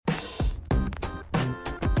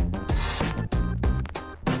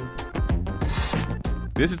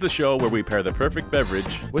This is the show where we pair the perfect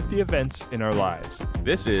beverage with the events in our lives.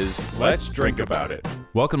 This is Let's Drink About It.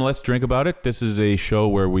 Welcome to Let's Drink About It. This is a show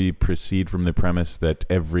where we proceed from the premise that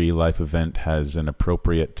every life event has an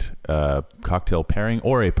appropriate cocktail pairing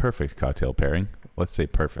or a perfect cocktail pairing. Let's say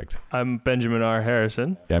perfect. I'm Benjamin R.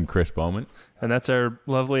 Harrison. I'm Chris Bowman. And that's our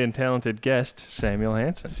lovely and talented guest, Samuel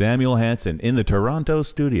Hansen. Samuel Hansen in the Toronto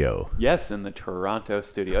studio. Yes, in the Toronto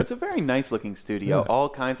studio. It's a very nice looking studio. Yeah. All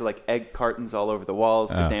kinds of like egg cartons all over the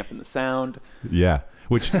walls to dampen the sound. Yeah.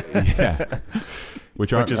 Which is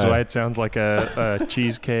why it sounds like a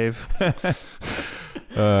cheese cave.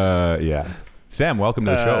 Yeah. Sam, welcome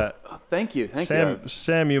to the show. Thank you.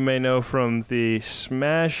 Sam, you may know from the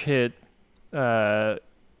smash hit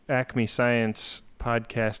Acme Science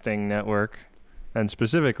podcasting network, and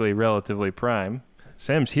specifically Relatively Prime.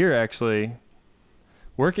 Sam's here actually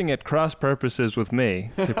working at cross purposes with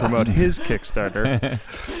me to promote his Kickstarter.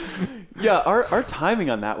 Yeah, our timing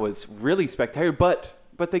on that was really spectacular, but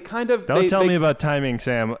they kind of... Don't tell me about timing,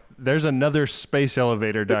 Sam. There's another space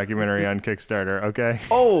elevator documentary on Kickstarter, okay?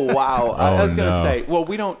 Oh, wow. I was going to say, well,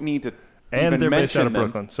 we don't need to and they're based out of them.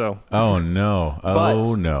 Brooklyn, so... Oh, no.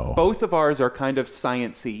 No. Both of ours are kind of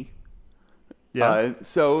science-y. Yeah.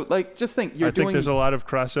 So, like, just think I think there's a lot of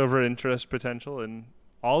crossover interest potential in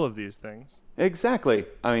all of these things. Exactly.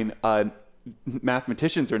 I mean,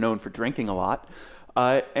 mathematicians are known for drinking a lot,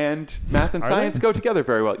 and math and science go together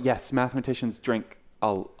very well. Yes, mathematicians drink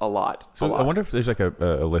a lot. So I wonder if there's like a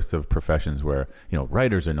list of professions where, you know,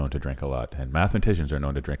 writers are known to drink a lot, and mathematicians are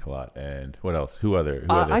known to drink a lot, and what else? Who other?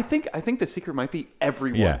 I think the secret might be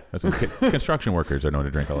everyone. Yeah, that's construction workers are known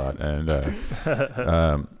to drink a lot,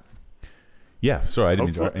 and. Yeah, sorry, I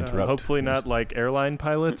didn't mean to interrupt. Hopefully not like airline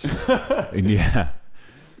pilots. Yeah,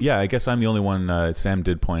 I guess I'm the only one. Sam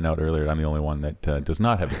did point out earlier I'm the only one that does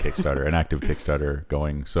not have a Kickstarter, an active Kickstarter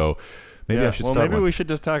going. So maybe I should start maybe one. We should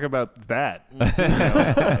just talk about that.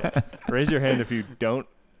 Raise your hand if you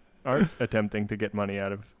aren't attempting to get money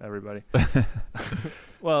out of everybody.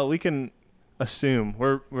 Well, we can assume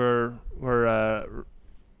we're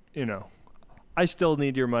I still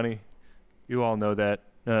need your money. You all know that.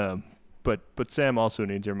 But Sam also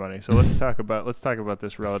needs your money. So let's talk about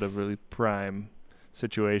this Relatively Prime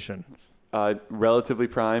situation. Relatively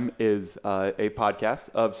Prime is a podcast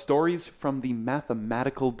of stories from the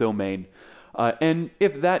mathematical domain. And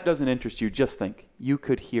if that doesn't interest you, just think. You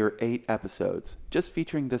could hear 8 episodes just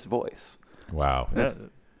featuring this voice. Wow.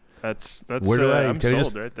 That's where do I'm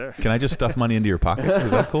sold right there. Can I just stuff money into your pockets?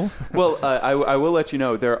 Is that cool? Well, I will let you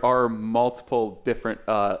know there are multiple different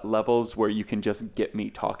levels where you can just get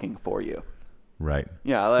me talking for you. Right.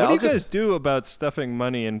 Yeah. What do you guys do about stuffing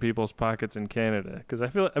money in people's pockets in Canada? Because I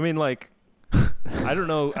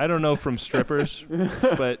don't know from strippers,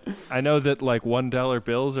 but I know that like $1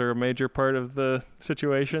 bills are a major part of the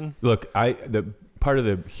situation. Look, part of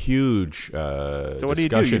the huge So what do you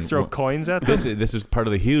do? You throw coins at them? This is part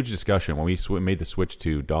of the huge discussion when we made the switch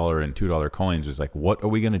to $1 and $2 coins. Was like, what are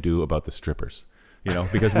we going to do about the strippers? You know,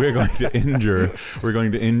 because we're going to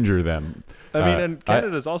injure them. I mean, and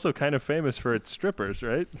Canada's also kind of famous for its strippers,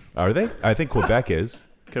 right? Are they? I think Quebec is.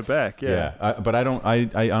 Quebec, yeah. But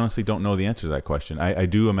I honestly don't know the answer to that question. I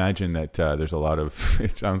do imagine that there's a lot of,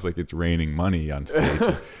 it sounds like it's raining money on stage.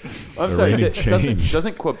 I'm sorry,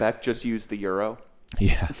 doesn't Quebec just use the euro?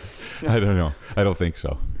 Yeah, I don't know. I don't think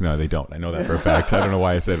so. No, they don't. I know that for a fact. I don't know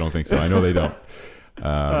why I said I don't think so. I know they don't.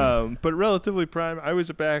 But Relatively Prime, I was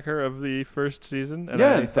a backer of the first season.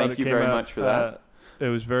 And thank you very much for that. It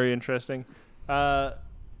was very interesting.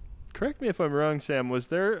 Correct me if I'm wrong, Sam. Was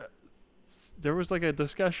there was like a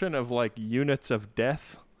discussion of like units of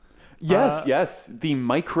death? Yes. The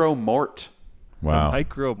micromort. Wow. A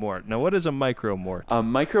micromort. Now, what is a micromort? A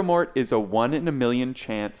micromort is a 1 in a million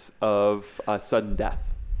chance of sudden death.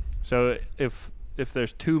 So if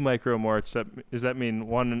there's 2 micromorts, does that mean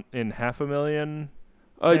 1 in 500,000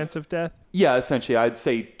 chance of death? Yeah, essentially, I'd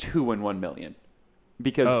say 2 in 1 million,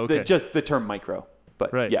 because just the term micro.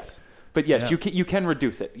 But right. Yes, you can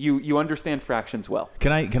reduce it. You understand fractions well.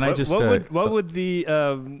 Can I just?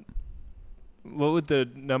 What would the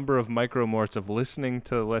number of micromorts of listening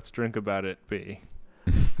to Let's Drink About It be?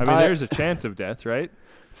 I mean, there's a chance of death, right?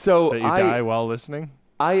 So that you die while listening.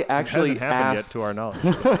 I actually it hasn't happened yet, to our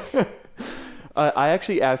knowledge. I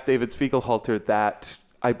actually asked David Spiegelhalter that,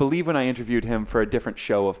 I believe when I interviewed him for a different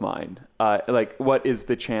show of mine, like what is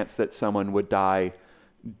the chance that someone would die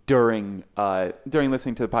during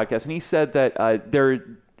listening to the podcast, and he said that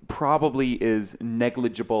there probably is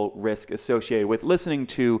negligible risk associated with listening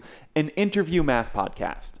to an interview math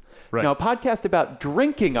podcast. Right. Now, a podcast about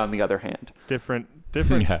drinking, on the other hand, different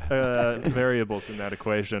different variables in that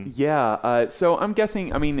equation. Yeah. So I'm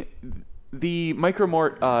guessing, I mean, the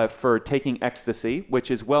micromort for taking ecstasy, which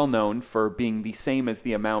is well known for being the same as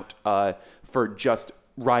the amount for just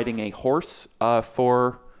riding a horse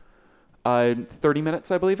for 30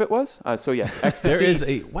 minutes, I believe it was. So yes, ecstasy. There is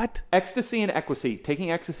a what? Ecstasy and equisy.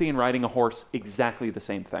 Taking ecstasy and riding a horse, exactly the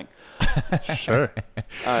same thing. Sure.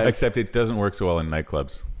 Except it doesn't work so well in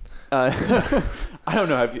nightclubs. I don't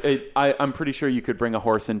know. I'm pretty sure you could bring a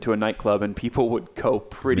horse into a nightclub and people would go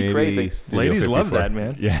pretty Maybe crazy. Studio Ladies love 54. that,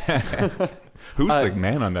 man. Yeah. Who's the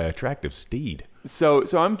man on the attractive steed? So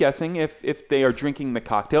I'm guessing if they are drinking the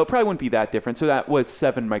cocktail, it probably wouldn't be that different. So that was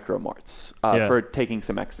 7 micromorts for taking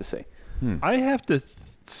some ecstasy. I have to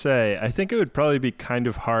say, I think it would probably be kind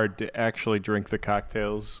of hard to actually drink the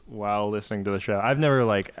cocktails while listening to the show. I've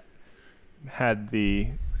never had the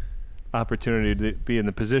opportunity to be in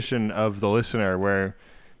the position of the listener where,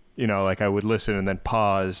 I would listen and then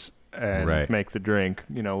pause and make the drink,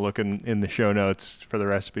 look in the show notes for the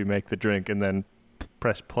recipe, make the drink, and then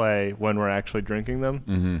press play when we're actually drinking them.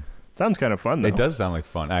 Mm-hmm. Sounds kind of fun, though. It does sound like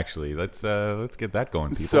fun, actually. Let's get that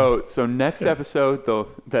going, people. So next episode, though,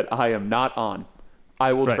 that I am not on,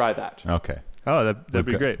 I will try that. Okay. Oh, that'd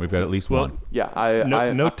be great. We've got at least one. Yeah.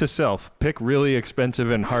 Note to self: pick really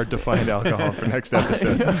expensive and hard to find alcohol for next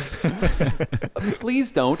episode.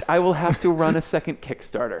 Please don't. I will have to run a second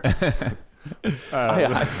Kickstarter.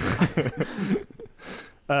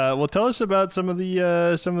 Well, tell us about some of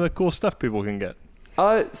the cool stuff people can get.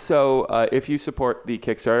 So if you support the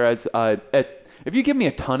Kickstarter, if you give me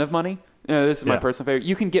a ton of money, this is my personal favorite,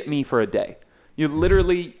 you can get me for a day.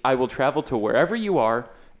 I will travel to wherever you are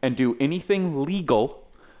and do anything legal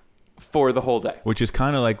for the whole day. Which is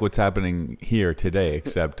kind of like what's happening here today,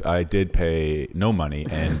 except I did pay no money,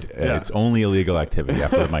 and it's only illegal activity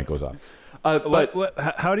after the mic goes off.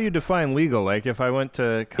 How do you define legal? Like, if I went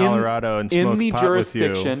to Colorado and smoked pot with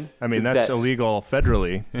you, I mean, that's illegal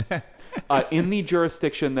federally. In the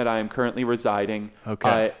jurisdiction that I am currently residing,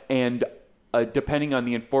 and depending on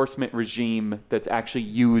the enforcement regime that's actually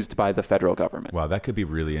used by the federal government. Wow, that could be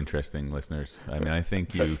really interesting, listeners. I mean, I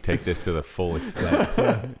think you take this to the full extent.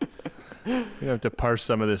 You have to parse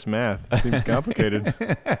some of this math. It seems complicated.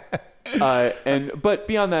 But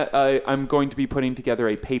beyond that, I'm going to be putting together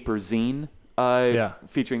a paper zine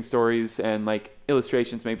featuring stories and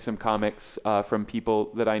illustrations, maybe some comics from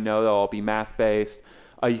people that I know. They'll all be math-based.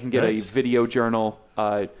 You can get a video journal.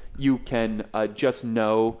 You can just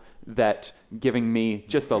know that giving me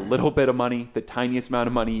just a little bit of money, the tiniest amount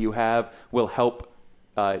of money you have, will help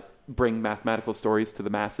bring mathematical stories to the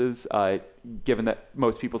masses, given that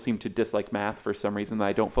most people seem to dislike math for some reason that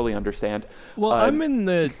I don't fully understand. Well, I'm in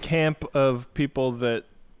the camp of people that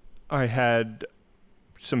I had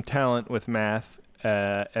some talent with math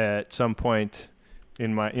at some point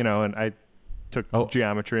in my, and I took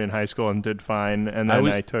geometry in high school and did fine, and then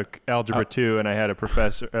I took algebra 2, and I had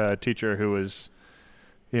a teacher who was,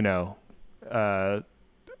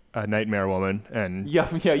 a nightmare woman, and you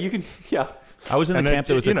can. I was in the camp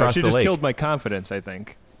that was across the lake. She just killed my confidence, I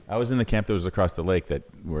think. I was in the camp that was across the lake that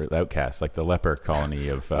were outcasts, like the leper colony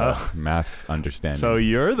of math understanding. So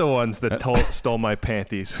you're the ones that stole my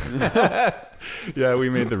panties. Yeah, we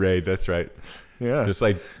made the raid. That's right. Yeah, just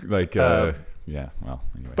like well,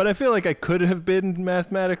 anyway. But I feel like I could have been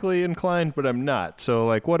mathematically inclined, but I'm not.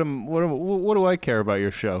 So what do I care about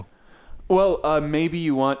your show? Well, maybe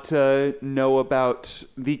you want to know about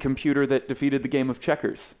the computer that defeated the game of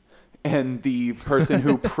checkers, and the person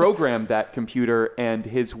who programmed that computer, and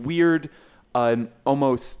his weird,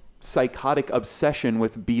 almost psychotic obsession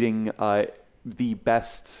with beating the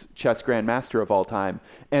best chess grandmaster of all time,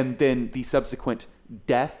 and then the subsequent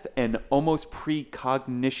death and almost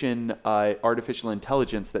precognition artificial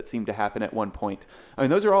intelligence that seemed to happen at one point. I mean,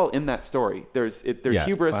 those are all in that story. There's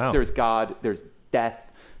hubris, there's God, there's death,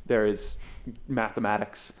 there is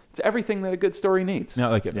mathematics. It's everything that a good story needs.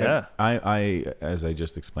 No, I as I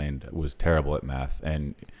just explained, was terrible at math,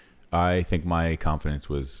 and I think my confidence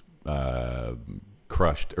was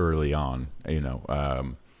crushed early on.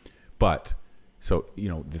 But so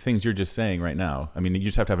the things you're just saying right now. I mean, you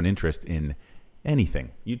just have to have an interest in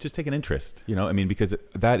anything. You just take an interest. Because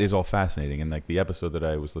that is all fascinating. And the episode that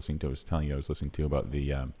I was listening to, I was listening to about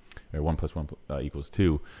the 1 + 1 =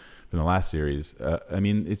 2. From the last series,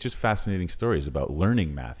 it's just fascinating stories about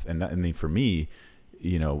learning math, and for me,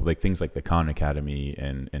 things like the Khan Academy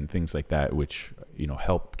and things like that, which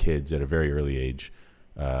help kids at a very early age,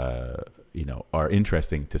 are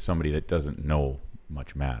interesting to somebody that doesn't know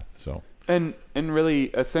much math. So and really,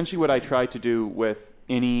 essentially, what I try to do with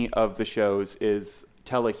any of the shows is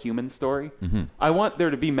tell a human story. Mm-hmm. I want there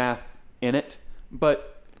to be math in it,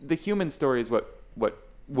 But the human story is what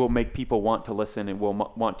will make people want to listen and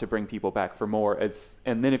will want to bring people back for more.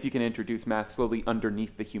 And then if you can introduce math slowly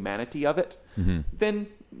underneath the humanity of it, then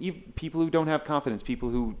people who don't have confidence, people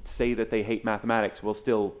who say that they hate mathematics, will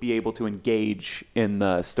still be able to engage in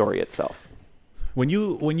the story itself. When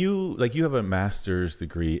you like, you have a master's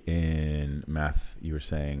degree in math, you were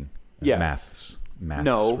saying? Yes. Maths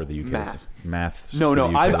no, for the UK. math. Maths. No, for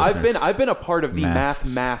no. the UK I've been a part of the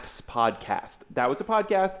Maths. Maths podcast. That was a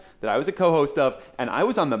podcast that I was a co-host of, and I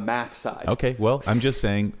was on the math side. Okay, well, I'm just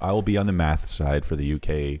saying I will be on the math side for the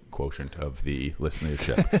UK quotient of the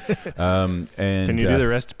listenership. And Can you do the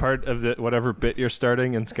rest part of the whatever bit you're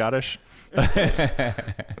starting in Scottish? now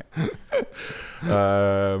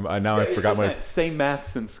I forgot my. Say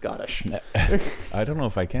maths in Scottish. I don't know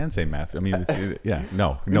if I can say math. I mean,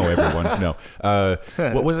 no, everyone, no.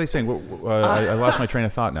 What was I saying? I lost my train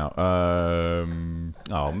of thought now.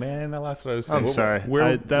 Oh man, I lost what I was saying. I'm sorry.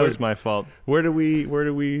 That was my fault. What were we? What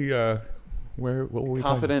were we?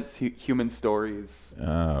 Confidence, human stories.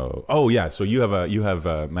 Oh yeah. So you have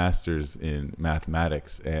a master's in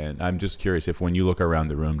mathematics, and I'm just curious if when you look around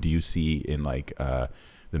the room, do you see in like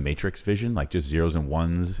the Matrix vision, like just zeros and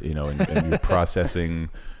ones, and you're processing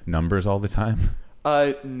numbers all the time?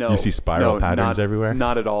 No. You see spiral patterns everywhere?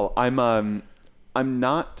 Not at all. I'm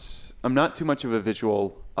not too much of a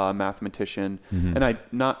visual mathematician, and I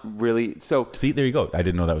not really. So see, there you go. I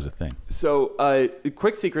didn't know that was a thing. So,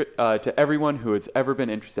 quick secret to everyone who has ever been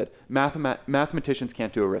interested: mathematicians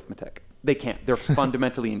can't do arithmetic. They can't. They're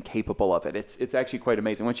fundamentally incapable of it. It's actually quite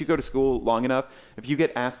amazing. Once you go to school long enough, if you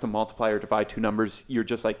get asked to multiply or divide two numbers, you're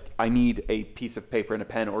just like, I need a piece of paper and a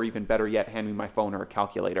pen, or even better yet, hand me my phone or a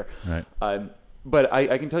calculator. Right. But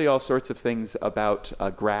I can tell you all sorts of things about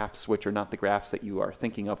graphs, which are not the graphs that you are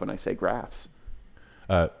thinking of when I say graphs.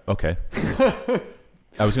 Okay.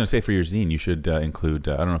 I was going to say for your zine, you should include,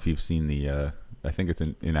 I don't know if you've seen the, I think it's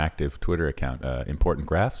an inactive Twitter account, Important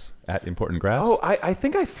Graphs, @ImportantGraphs. Oh, I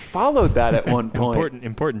think I followed that at one point.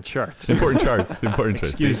 Important charts. Important charts.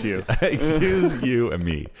 Excuse you. Excuse you and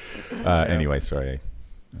me. Anyway, sorry.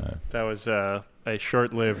 That was a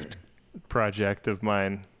short-lived project of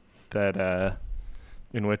mine that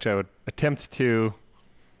in which I would attempt to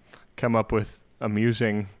come up with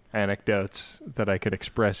amusing anecdotes that I could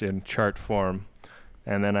express in chart form.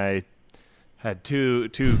 And then I had two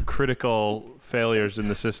critical failures in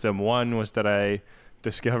the system. One was that I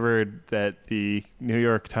discovered that the New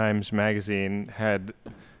York Times Magazine had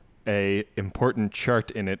a important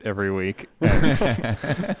chart in it every week.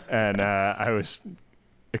 And I was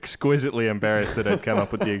exquisitely embarrassed that I'd come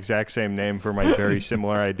up with the exact same name for my very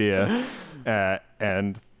similar idea.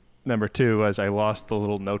 And number two was I lost the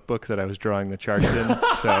little notebook that I was drawing the charts in.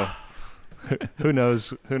 So who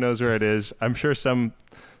knows where it is. I'm sure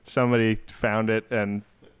somebody found it and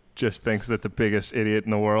just thinks that the biggest idiot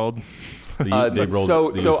in the world.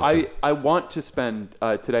 I want to spend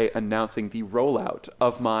today announcing the rollout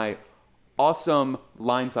of my awesome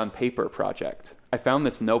lines on paper project. I found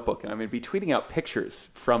this notebook and I'm going to be tweeting out pictures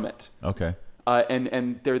from it. Okay.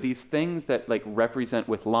 And there are these things that like represent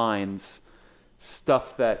with lines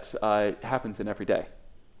stuff that happens in every day.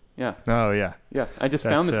 Yeah. Oh, yeah. Yeah. I just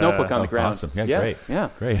found this notebook on the ground. Awesome. Yeah, great. Yeah.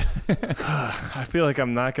 Great. I feel like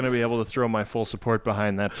I'm not going to be able to throw my full support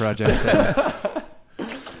behind that project.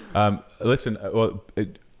 Listen,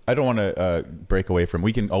 I don't want to break away from.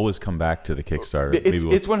 We can always come back to the Kickstarter.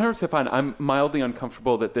 It's 100% fine. I'm mildly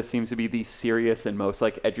uncomfortable that this seems to be the serious and most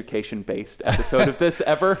like education-based episode of this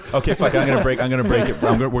ever. Okay, fuck. I'm gonna break it.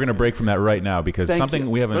 We're gonna break from that right now because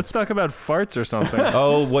we haven't. Let's talk about farts or something.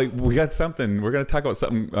 Oh, wait, we got something. We're gonna talk about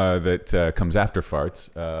something that comes after farts.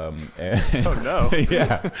 Oh no.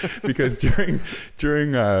 Yeah, because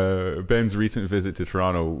during Ben's recent visit to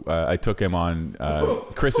Toronto, I took him on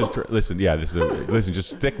Chris's. Listen, just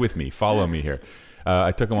stick with me, follow me here.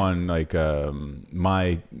 I took him on like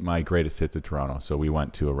my greatest hits of Toronto. So we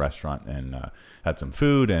went to a restaurant and had some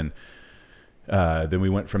food, and then we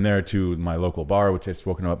went from there to my local bar, which I've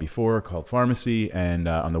spoken about before, called Pharmacy. And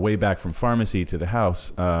on the way back from Pharmacy to the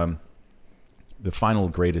house, the final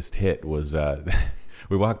greatest hit was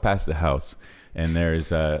we walked past the house, and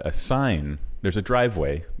there's a sign. There's a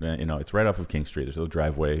driveway. It's right off of King Street. There's a little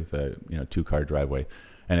driveway, the 2-car driveway,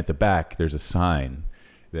 and at the back there's a sign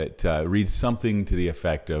that reads something to the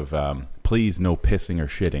effect of, please no pissing or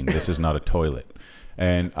shitting. This is not a toilet.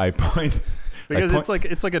 And I point Because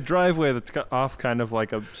it's like a driveway that's got off kind of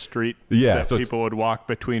like a street that so people would walk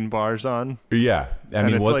between bars on. Yeah. I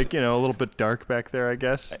mean, it's like, a little bit dark back there, I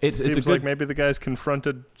guess. It's Seems like maybe the guys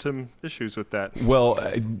confronted some issues with that. Well,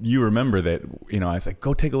 you remember that, I was like,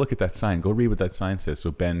 go take a look at that sign. Go read what that sign says.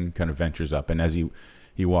 So Ben kind of ventures up, and as he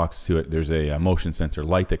walks to it, there's a motion sensor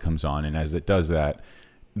light that comes on, and as it does that,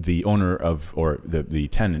 the owner or the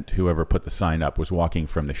tenant, whoever put the sign up, was walking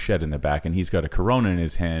from the shed in the back, and he's got a Corona in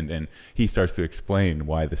his hand, and he starts to explain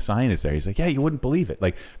why the sign is there. He's like, yeah, you wouldn't believe it.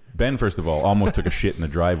 Like, Ben, first of all, almost took a shit in the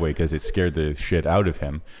driveway because it scared the shit out of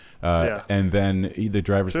him. And then the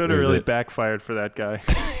driver should have really backfired for that guy.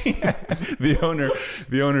 The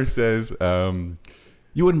owner says,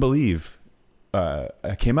 you wouldn't believe.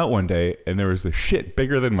 I came out one day and there was a shit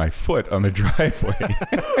bigger than my foot on the driveway.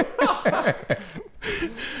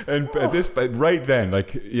 And right then,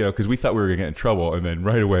 because we thought we were gonna get in trouble, and then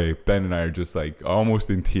right away, Ben and I are just like almost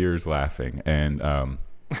in tears laughing, and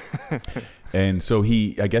and so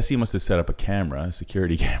I guess he must have set up a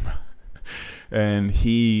security camera, and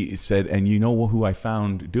he said, and you know who I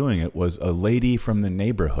found doing it was a lady from the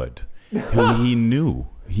neighborhood who he knew.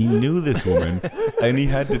 He knew this woman, and he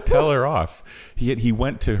had to tell her off. He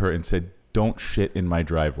went to her and said, "Don't shit in my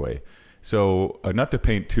driveway." So, not to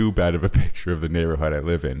paint too bad of a picture of the neighborhood I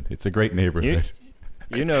live in, it's a great neighborhood.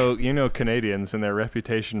 You know Canadians and their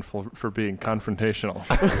reputation for being confrontational.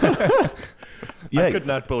 Yeah. I could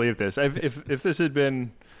not believe this. If this had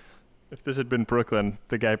been Brooklyn,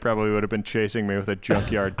 the guy probably would have been chasing me with a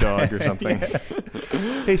junkyard dog or something. Yeah.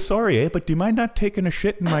 Hey, sorry, but do you mind not taking a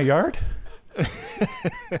shit in my yard?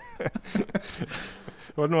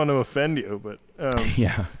 Wouldn't want to offend you, but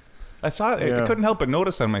yeah. I saw it. I couldn't help but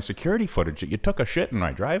notice on my security footage that you took a shit in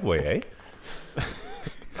my driveway, eh?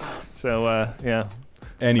 So, yeah.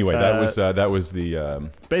 Anyway, that was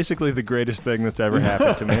the basically the greatest thing that's ever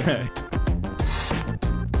happened to me.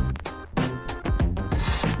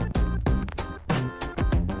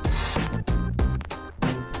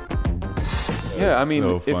 Yeah, I mean,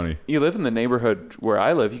 so if funny. You live in the neighborhood where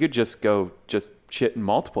I live, you could just go shit in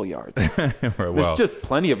multiple yards. There's just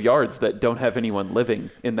plenty of yards that don't have anyone living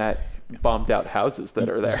in that bombed out houses that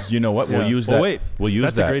are there. You know what? We'll use that. Wait, we'll use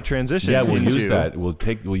that's that. a great transition. Yeah, we'll use that.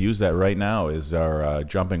 We'll use that right now as our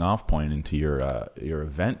jumping off point into your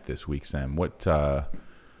event this week, Sam. What's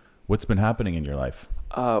been happening in your life?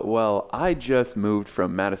 Well, I just moved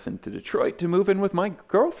from Madison to Detroit to move in with my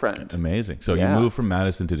girlfriend. Amazing. So you moved from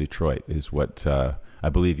Madison to Detroit is what I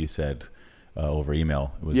believe you said over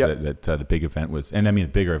email. It was that the big event was, and I mean,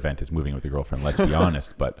 the bigger event is moving with your girlfriend, let's be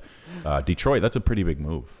honest. But Detroit, that's a pretty big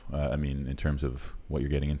move. I mean, in terms of what you're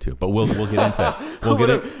getting into. But we'll get into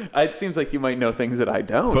that. It seems like you might know things that I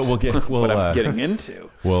don't. But what I'm getting into.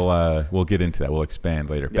 We'll get into that. We'll expand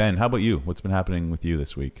later. Yes. Ben, how about you? What's been happening with you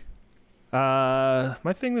this week?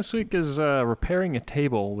 My thing this week is repairing a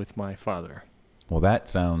table with my father. Well, that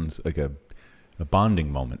sounds like a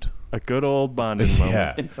bonding moment. A good old bonding moment.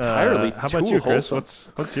 Yeah. Entirely. How about you, Chris?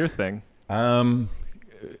 Wholesome. What's your thing? I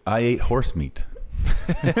ate horse meat.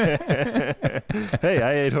 Hey,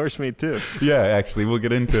 I ate horse meat too. Yeah, actually, we'll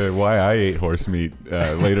get into why I ate horse meat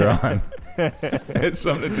later on. It's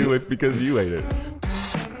something to do with because you ate it.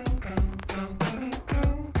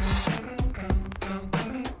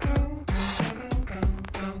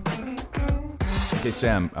 Okay,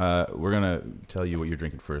 Sam, we're going to tell you what you're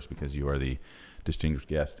drinking first because you are the distinguished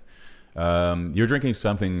guest. You're drinking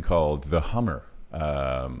something called the Hummer.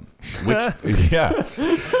 Which Wait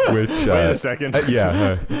a second.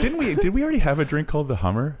 Did we already have a drink called the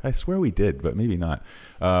Hummer? I swear we did, but maybe not.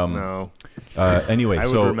 No. Anyway, I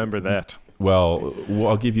would remember that. Well,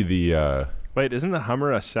 I'll give you the... Wait, isn't the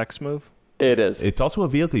Hummer a sex move? It is. It's also a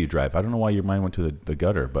vehicle you drive. I don't know why your mind went to the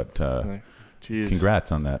gutter, but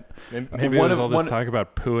congrats on that. Maybe it was all this talk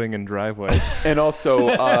about pooing in driveways. And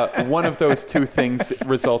also, one of those two things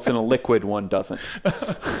results in a liquid, one doesn't.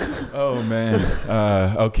 Oh, man.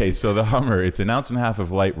 Okay, so the Hummer, it's 1.5 ounces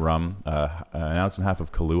of light rum, 1.5 ounces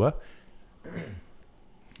of Kahlua.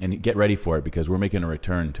 And get ready for it because we're making a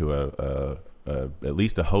return to at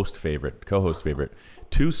least a co-host favorite,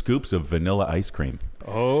 2 scoops of vanilla ice cream.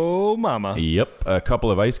 Oh, mama. Yep. A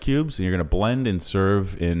couple of ice cubes, and you're going to blend and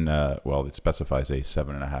serve in, it specifies a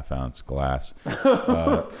 7.5 ounce glass.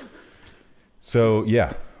 So,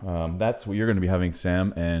 yeah, that's what you're going to be having,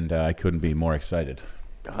 Sam, and I couldn't be more excited.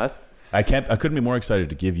 I couldn't be more excited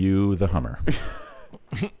to give you the Hummer.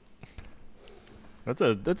 That's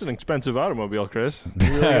an expensive automobile, Chris. You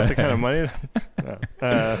really got the kind of money.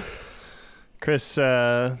 Chris,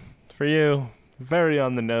 for you, very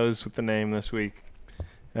on the nose with the name this week.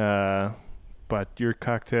 But your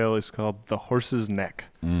cocktail is called the Horse's Neck.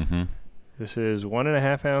 Mm-hmm. This is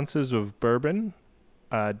 1.5 ounces of bourbon,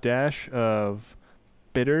 a dash of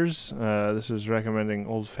bitters. This is recommending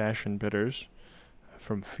old-fashioned bitters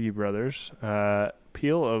from Fee Brothers.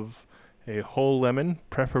 Peel of a whole lemon,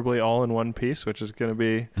 preferably all in one piece, which is going to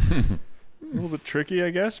be a little bit tricky, I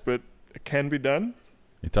guess, but it can be done.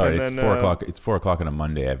 It's all right. And It's then, 4 o'clock. It's 4 o'clock on a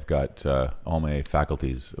Monday. I've got all my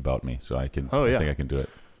faculties about me, so I can. Oh, yeah. I think I can do it.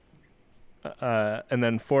 And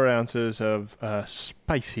then 4 ounces of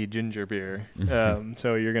spicy ginger beer.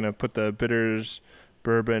 So you're going to put the bitters,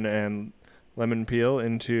 bourbon, and lemon peel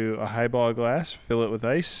into a highball glass, fill it with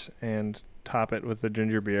ice, and top it with the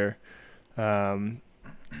ginger beer. And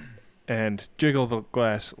jiggle the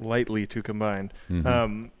glass lightly to combine.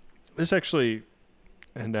 This actually,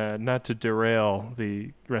 and not to derail the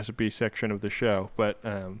recipe section of the show, but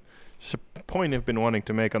it's a point I've been wanting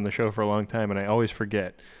to make on the show for a long time, and I always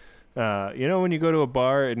forget. You know when you go to a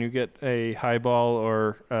bar and you get a highball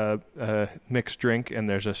or a mixed drink and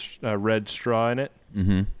there's a red straw in it?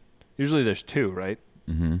 Mm-hmm. Usually there's 2, right?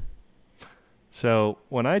 Mm-hmm. So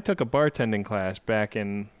when I took a bartending class back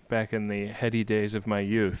in the heady days of my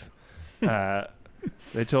youth,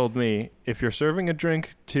 they told me if you're serving a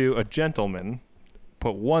drink to a gentleman,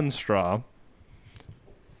 put 1 straw.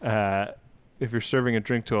 If you're serving a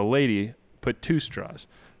drink to a lady, put 2 straws.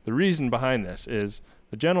 The reason behind this is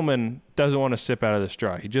the gentleman doesn't want to sip out of the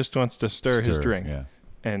straw. He just wants to stir his drink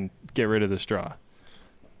and get rid of the straw.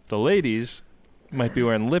 The ladies might be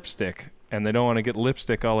wearing lipstick, and they don't want to get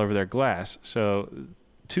lipstick all over their glass. So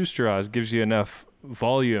 2 straws gives you enough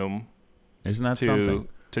volume Isn't that something?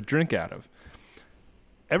 To drink out of.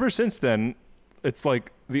 Ever since then, it's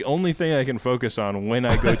like the only thing I can focus on when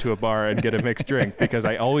I go to a bar and get a mixed drink, because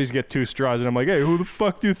I always get 2 straws and I'm like, hey, who the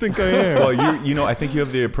fuck do you think I am? Well, you know, I think you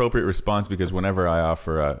have the appropriate response, because whenever I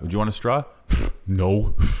offer, do you want a straw?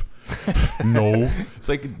 No. No. It's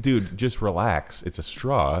like, dude, just relax. It's a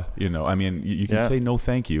straw. You know, I mean, you can say no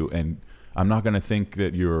thank you, and I'm not going to think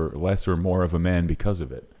that you're less or more of a man because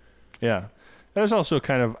of it. Yeah. That is also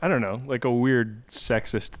kind of, I don't know, like a weird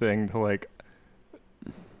sexist thing to like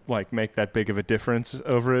make that big of a difference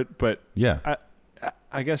over it. But yeah,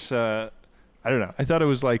 I guess, I don't know. I thought it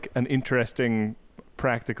was like an interesting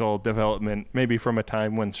practical development, maybe from a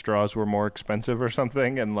time when straws were more expensive or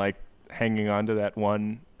something, and like hanging on to that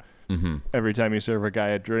one every time you serve a guy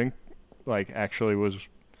a drink, like actually was,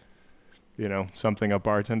 you know, something a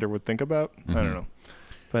bartender would think about. I don't know.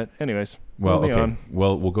 But anyways, well, moving on.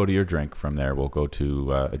 Well, we'll go to your drink from there. We'll go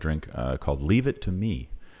to a drink called Leave It To Me.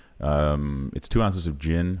 It's 2 ounces of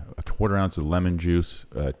gin, a 1/4 ounce of lemon juice,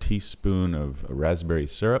 a teaspoon of raspberry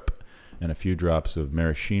syrup, and a few drops of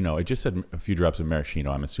maraschino. It just said a few drops of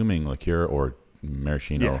maraschino. I'm assuming liqueur or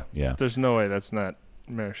maraschino. Yeah. There's no way that's not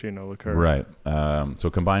maraschino liqueur. Right. So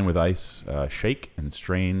combine with ice, shake and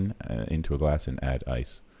strain into a glass and add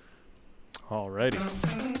ice. Alrighty.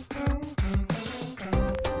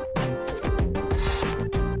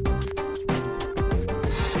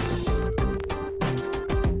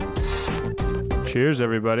 Cheers,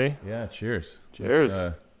 everybody. Yeah, cheers. Cheers.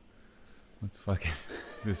 Let's fucking...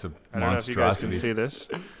 This is a I don't know if you guys can see this.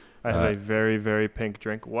 I have a very, very pink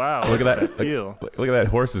drink. Wow. Look at that. Feel. Look at that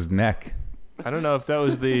horse's neck. I don't know if that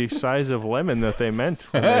was the size of lemon that they meant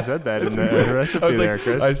when they said that in the recipe there,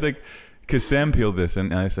 Chris. I was like, because Sam peeled this,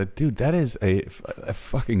 and I said, dude, that is a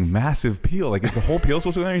fucking massive peel. Like, is the whole peel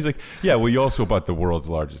supposed to be there? He's like, yeah, well, you also bought the world's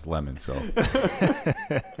largest lemon, so.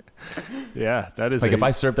 Yeah, that is like, if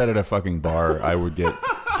I served that at a fucking bar, I would get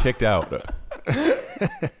kicked out.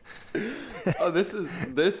 Oh, this is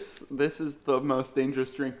the most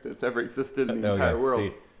dangerous drink that's ever existed in the entire world.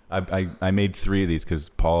 See, I made 3 of these because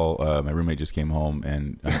Paul, my roommate, just came home,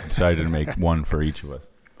 and I decided to make one for each of us.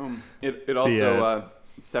 It also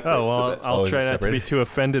separates. Oh, well, a bit. I'll try not to be too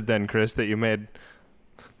offended then, Chris, that you made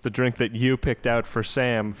the drink that you picked out for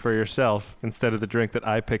Sam for yourself instead of the drink that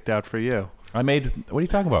I picked out for you. What are you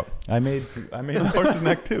talking about? I made the horse's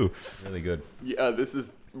neck too. Really good. Yeah, this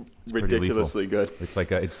is ridiculously good. It's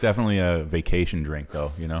like it's definitely a vacation drink,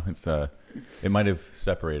 though. You know, it's it might have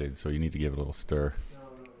separated, so you need to give it a little stir.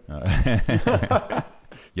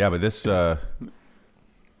 Yeah, but this I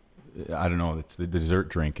don't know. It's the dessert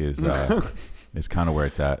drink is kind of where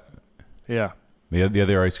it's at. Yeah. The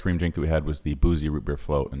other ice cream drink that we had was the boozy root beer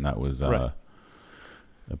float, and that was right.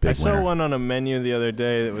 A big I saw winner. one on a menu the other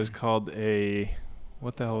day that was called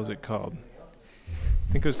what the hell was it called?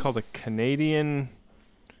 I think it was called a Canadian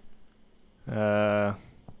Dark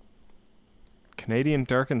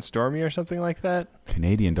and Stormy or something like that.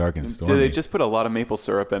 Canadian Dark and Stormy. Did they just put a lot of maple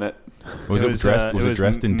syrup in it? Was it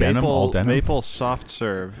dressed in denim? All denim? Maple soft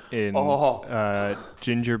serve in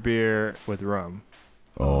ginger beer with rum.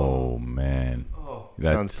 Oh man.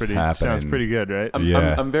 That's sounds pretty good, right?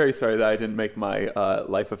 I'm very sorry that I didn't make my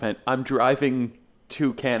life event. I'm driving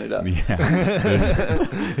to Canada.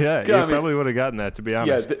 Yeah. Yeah, you probably would have gotten that, to be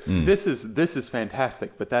honest. Yeah, this is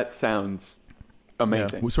fantastic, but that sounds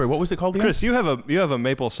amazing. Sorry, what was it called again? Chris, you have a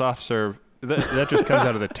maple soft serve that just comes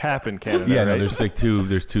out of the tap in Canada. Yeah, right? no, there's like two.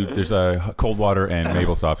 There's a cold water and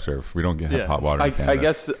maple soft serve. We don't get hot water in Canada.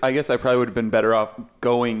 I guess I probably would have been better off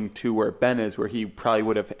going to where Ben is, where he probably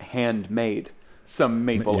would have handmade some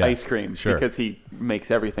maple ice cream because he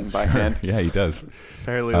makes everything by hand. Yeah, he does.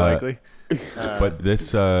 Fairly likely. But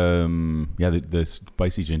this, the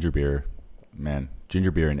spicy ginger beer, man,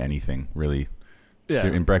 ginger beer in anything really. Yeah.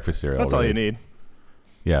 In breakfast cereal. That's all you need.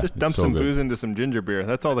 Yeah, just dump some booze into some ginger beer.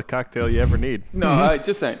 That's all the cocktail you ever need. No,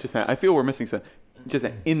 just saying. I feel we're missing some. Just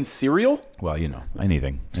saying. In cereal? Well,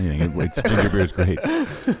 anything. Ginger beer is great. I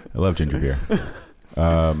love ginger beer.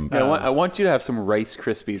 I want you to have some Rice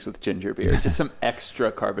Krispies with ginger beer. Just some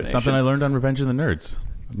extra carbonation. Something I learned on Revenge of the Nerds.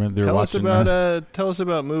 Tell us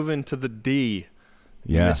about moving to the D,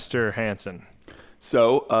 Mr. Hansen.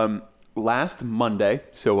 So, last Monday,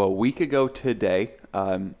 so a week ago today,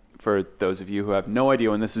 for those of you who have no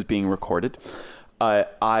idea when this is being recorded,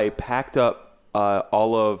 I packed up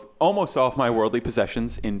almost all of my worldly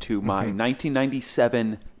possessions into my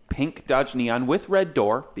 1997 pink Dodge Neon with red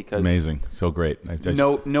door, because amazing, so great.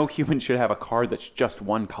 No human should have a car that's just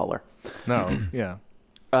one color. No, yeah.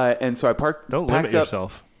 And so I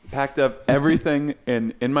packed up everything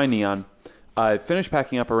in my Neon. I finished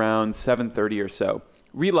packing up around 7:30 or so.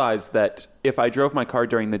 Realized that if I drove my car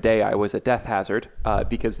during the day, I was a death hazard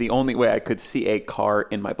because the only way I could see a car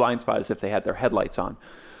in my blind spot is if they had their headlights on.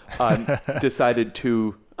 Decided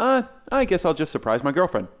to, I guess I'll just surprise my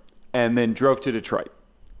girlfriend, and then drove to Detroit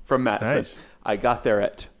from Madison. Nice. I got there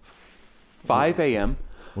at 5 a.m.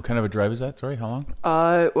 What kind of a drive is that? Sorry, how long?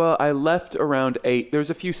 Well, I left around 8. There's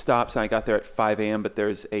a few stops, and I got there at 5 a.m., but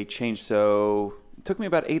there's a change, so it took me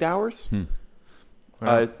about 8 hours.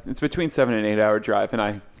 It's between 7 and 8 hour drive, and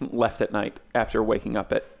I left at night after waking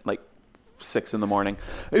up at like 6 in the morning.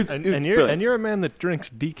 And you're a man that drinks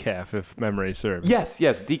decaf, if memory serves. Yes,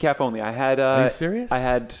 decaf only. I had. Are you serious?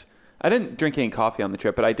 I didn't drink any coffee on the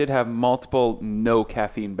trip, but I did have multiple no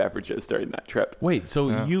caffeine beverages during that trip. Wait,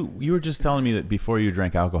 so you were just telling me that before you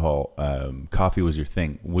drank alcohol, coffee was your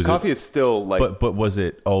thing. Coffee is still like. But was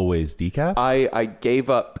it always decaf? I gave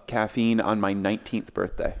up caffeine on my 19th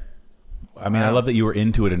birthday. I mean, I love that you were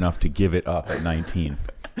into it enough to give it up at 19.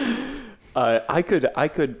 I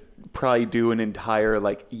could probably do an entire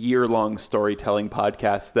like year-long storytelling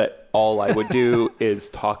podcast that all I would do is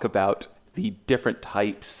talk about the different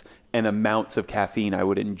types and amounts of caffeine I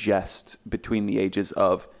would ingest between the ages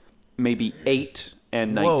of maybe 8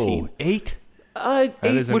 and 19. Whoa, 8? That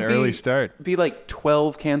is an early start. Be like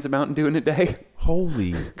 12 cans of Mountain Dew in a day.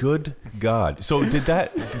 Holy good God. So did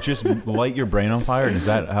that just light your brain on fire? And is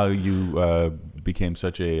that how you became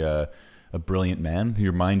such a brilliant man?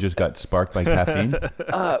 Your mind just got sparked by caffeine?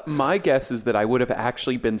 My guess is that I would have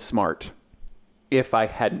actually been smart if I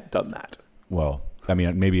hadn't done that. Well, I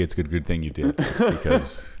mean, maybe it's a good thing you did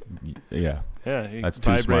because, you that's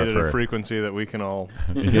too smart vibrated for a frequency that we can all.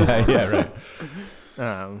 right.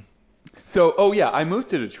 I moved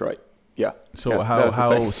to Detroit. Yeah. So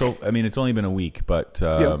I mean, it's only been a week, but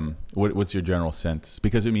what's your general sense?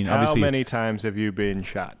 Because I mean, obviously, how many times have you been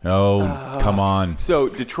shot? Oh, come on. So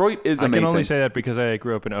Detroit is amazing. I can only say that because I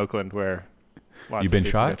grew up in Oakland, where lots You've of been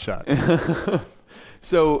people shot? get shot.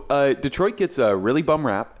 So Detroit gets a really bum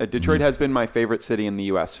rap. Detroit has been my favorite city in the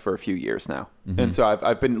U.S. for a few years now. And so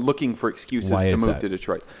I've been looking for excuses to move to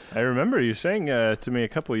Detroit. I remember you saying to me a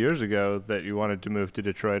couple of years ago that you wanted to move to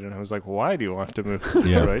Detroit, and I was like, why do you want to move to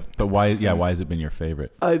Detroit? But why has it been your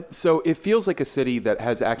favorite? So it feels like a city that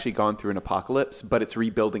has actually gone through an apocalypse, but it's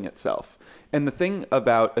rebuilding itself. And the thing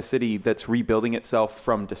about a city that's rebuilding itself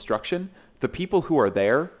from destruction, the people who are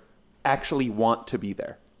there actually want to be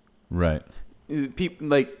there. Right.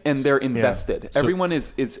 People and they're invested. So, everyone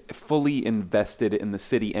is fully invested in the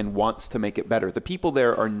city and wants to make it better. The people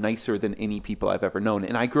there are nicer than any people I've ever known.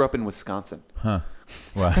 And I grew up in Wisconsin. Huh.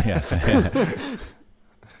 Well, yeah.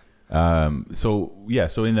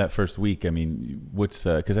 So in that first week, I mean, what's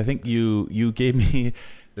because I think you gave me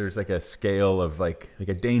there's like a scale of like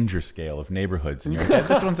a danger scale of neighborhoods, and you're like,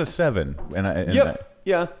 this one's a 7.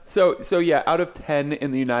 Yeah. So out of 10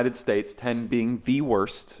 in the United States, 10 being the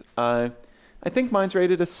worst. I think mine's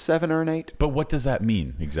rated a 7 or an 8. But what does that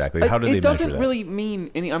mean exactly? How do they measure that? It doesn't really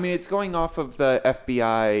mean any. I mean, it's going off of the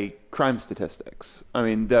FBI crime statistics. I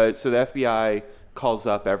mean, so the FBI calls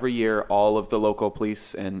up every year all of the local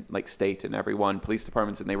police and like state and police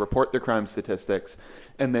departments, and they report their crime statistics.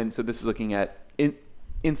 And then, so this is looking at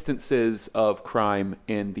instances of crime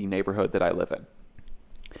in the neighborhood that I live in.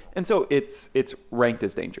 And so it's ranked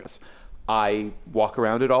as dangerous. I walk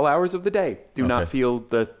around at all hours of the day. Do not feel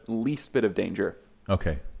the least bit of danger.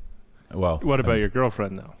 Okay. Well, What about your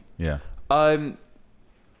girlfriend, though? Yeah.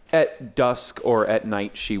 At dusk or at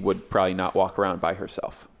night, she would probably not walk around by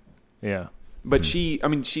herself. Yeah. But I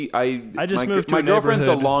just moved to my a girlfriend's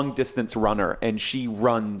a neighborhood- long distance runner, and she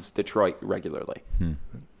runs Detroit regularly.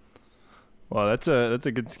 Well, that's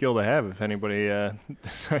a good skill to have if anybody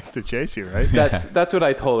decides to chase you, right? That's what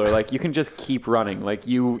I told her. Like, you can just keep running. Like,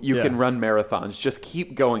 you Yeah. can run marathons. Just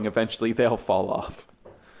keep going. Eventually, they'll fall off.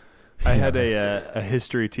 I had a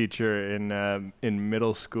history teacher in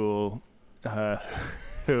middle school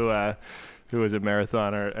who was a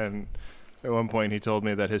marathoner, and at one point he told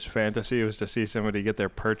me that his fantasy was to see somebody get their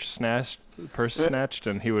purse snatched,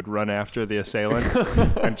 and he would run after the assailant,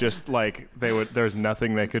 and just like there's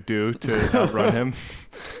nothing they could do to outrun him,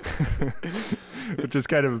 which is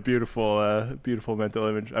kind of a beautiful mental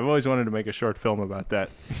image. I've always wanted to make a short film about that.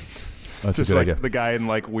 That's Just a good like idea. the guy in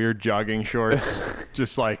like weird jogging shorts,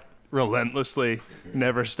 just like relentlessly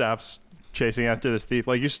never stops chasing after this thief.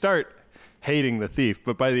 Like, you start hating the thief,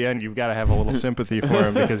 but by the end you've got to have a little sympathy for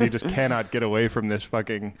him because he just cannot get away from this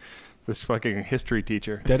fucking history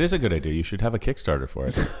teacher. That is a good idea. You should have a Kickstarter for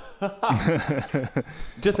it.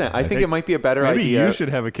 Just saying, I think it might be a better Maybe idea. you should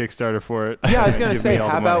have a Kickstarter for it. Yeah, I was gonna Give say, me all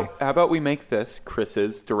the money. how about we make this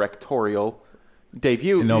Chris's directorial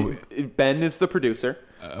debut? No. Ben is the producer.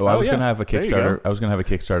 I was yeah. gonna have a There you Kickstarter. go. I was gonna have a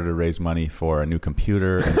Kickstarter to raise money for a new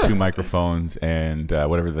computer and 2 microphones and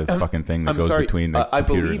whatever the fucking thing that I'm goes sorry. between the I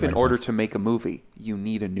computer believe and in order microphones. to make a movie, you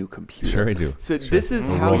need a new computer. Sure I do. So Sure. this is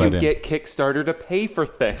We'll how roll you that in. get Kickstarter to pay for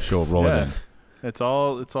things. Sure, roll Yeah. it in. It's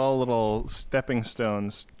all little stepping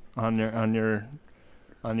stones on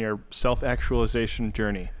your self-actualization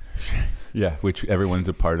journey. Yeah, which everyone's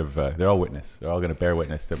a part of. They're all witness. They're all going to bear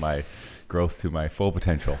witness to my growth to my full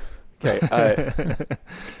potential. Okay.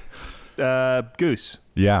 Goose,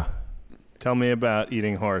 Yeah. tell me about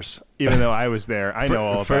eating horse. Even though I was there, I know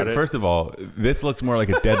all about it. First of all, this looks more like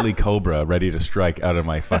a deadly cobra ready to strike out of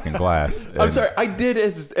my fucking glass. I'm And- sorry. I did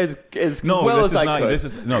as No, well this as is I not. could.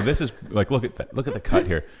 This is like look at that. Look at the cut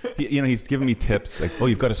here. He's giving me tips like, oh,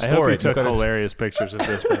 you've got to I store hope you it. took You've got to- hilarious pictures of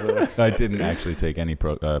this, by the way. I didn't actually take any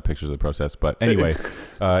pictures of the process, but anyway,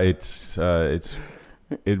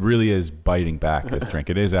 it really is biting back. This drink.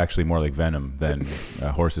 It is actually more like venom than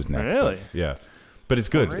horse's neck. Really? But, yeah, but it's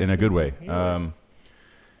good in a good way.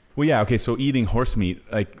 Well, yeah. Okay, so eating horse meat,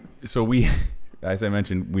 we, as I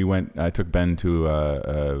mentioned, I took Ben to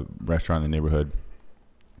a restaurant in the neighborhood,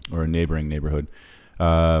 or a neighboring neighborhood,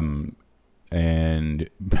 and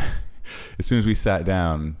as soon as we sat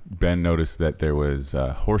down, Ben noticed that there was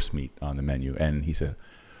horse meat on the menu, and he's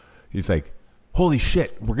like, holy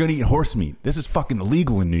shit, we're gonna eat horse meat. This is fucking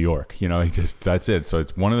illegal in New York. That's it. So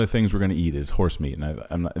it's one of the things we're gonna eat is horse meat,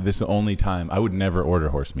 and this is the only time I would never order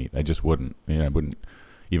horse meat. I just wouldn't. I wouldn't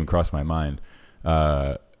even cross my mind.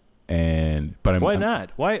 Why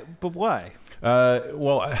not? Why? But why?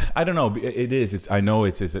 Well, I don't know. It is. I know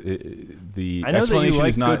the I know that explanation you like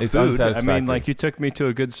is not. good It's food. unsatisfactory. I mean, like, you took me to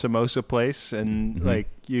a good samosa place, and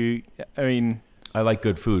I like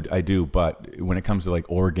good food. I do, but when it comes to like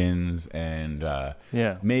organs and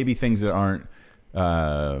yeah. maybe things that aren't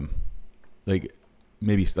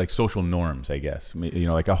maybe like social norms, I guess.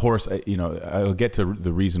 Like a horse. I'll get to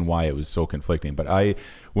the reason why it was so conflicting. But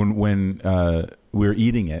when we're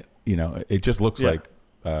eating it, it just looks like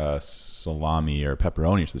salami or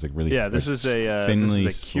pepperoni. So it's like really This is a thinly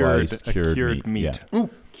cured cured meat. Yeah. Ooh,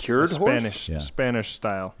 cured horse? Spanish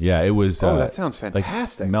style. Yeah, it was. That sounds like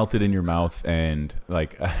fantastic. melted in your mouth, and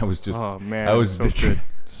like I was just. Oh man, I was so good.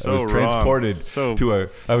 So I was transported wrong. to a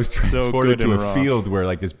wrong. field where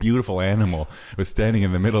like this beautiful animal was standing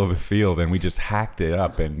in the middle of the field, and we just hacked it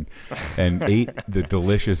up and ate the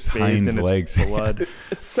delicious Bathed hind in its legs. blood.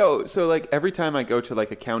 So like every time I go to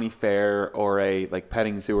like a county fair or a like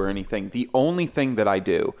petting zoo or anything, the only thing that I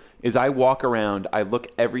do is I walk around, I look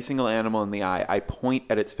every single animal in the eye, I point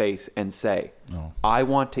at its face and say, No. I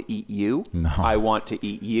want to eat you. No. I want to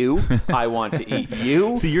eat you. I want to eat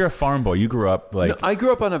you. See, you're a farm boy. You grew up like No, I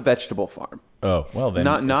grew up on a vegetable farm. oh well then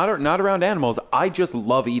Not around animals. I just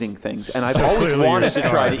love eating things, and I've So always clearly wanted you're to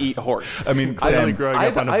try to starved. eat horse. I mean, Clearly Sam, growing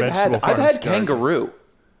up on a vegetable farm I've had started. kangaroo.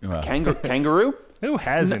 Well. Kangaroo? Who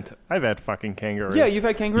hasn't? I've had fucking kangaroo. Yeah, you've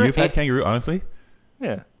had kangaroo. you've had kangaroo, honestly.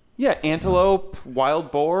 Yeah. Yeah, antelope,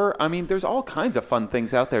 wild boar. I mean, there's all kinds of fun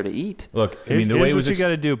things out there to eat. Look, I mean the way Here's it was. what you got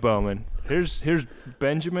to do, Bowman. Here's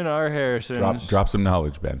Benjamin R. Harrison's Drop some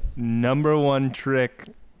knowledge, Ben. number one trick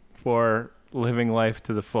for living life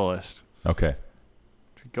to the fullest. Okay.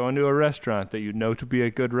 Go into a restaurant that you know to be a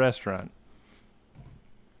good restaurant.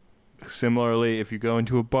 Similarly, if you go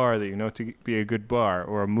into a bar that you know to be a good bar,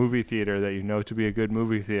 or a movie theater that you know to be a good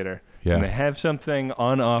movie theater, and they have something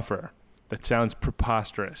on offer that sounds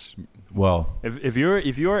preposterous. Well, if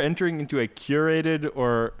you're entering into a curated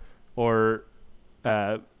or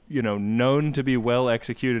known to be well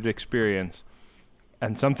executed experience,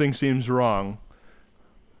 and something seems wrong,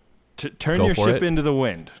 turn your ship into the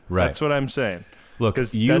wind. Right. That's what I'm saying. Look,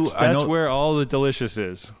 that's where all the delicious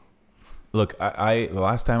is. Look, the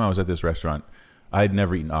last time I was at this restaurant, I'd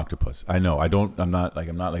never eaten octopus. I'm not like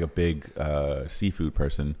a big seafood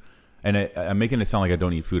person, and I'm making it sound like I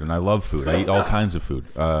don't eat food, and I love food. I eat all kinds of food.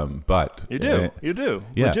 But you do,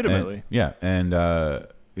 yeah, legitimately. And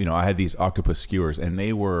I had these octopus skewers, and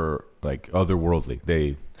they were like otherworldly.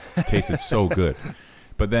 They tasted so good.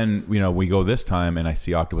 But then, we go this time, and I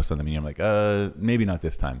see octopus on the menu. I'm like, maybe not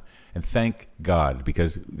this time. And thank God,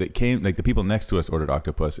 because it came, like, the people next to us ordered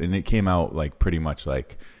octopus, and it came out like pretty much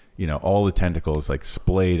like, all the tentacles like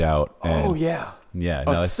splayed out. And, oh yeah. Yeah.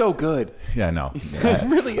 Oh, it's so good. Yeah, no. It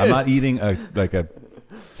really is. I'm not eating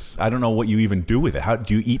I don't know what you even do with it. How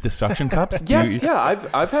do you eat the suction cups? Yes,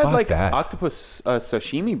 I've had like that. octopus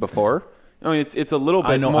sashimi before. I mean, it's a little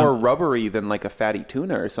bit more rubbery than like a fatty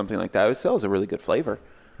tuna or something like that. It still has a really good flavor.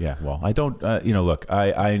 Yeah, well, I don't. Look,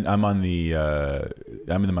 I'm on the.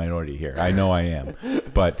 I'm in the minority here. I know I am,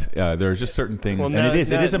 but there are just certain things, and it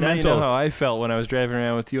is a mental. You know how I felt when I was driving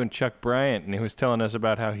around with you and Chuck Bryant, and he was telling us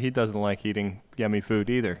about how he doesn't like eating yummy food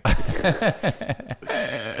either.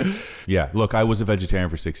 Yeah, look, I was a vegetarian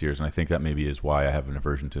for 6 years, and I think that maybe is why I have an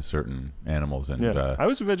aversion to certain animals. And I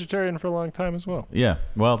was a vegetarian for a long time as well. Yeah,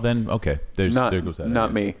 well then, okay, there goes that.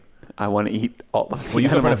 Not me. I want to eat all of the Well, you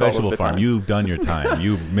animals run a vegetable all of the farm. time. You've done your time.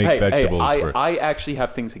 You make vegetables. I actually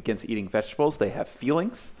have things against eating vegetables. They have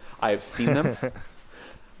feelings. I have seen them.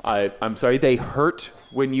 I'm sorry. They hurt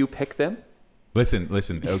when you pick them. Listen.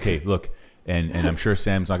 Okay, look, and I'm sure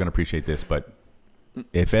Sam's not going to appreciate this, but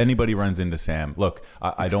if anybody runs into Sam, look,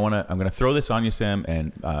 I don't want to. I'm going to throw this on you, Sam,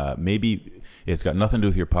 and maybe it's got nothing to do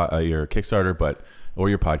with your Kickstarter, or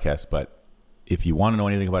your podcast. But if you want to know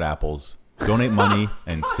anything about apples, donate money,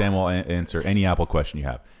 and Sam will answer any apple question you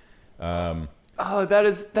have. That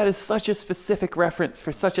is such a specific reference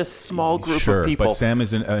for such a small group of people. But Sam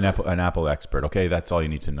is an apple expert. Okay, that's all you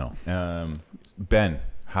need to know. Ben,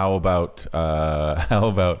 how about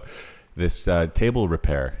this table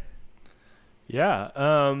repair? Yeah.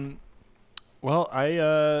 Well,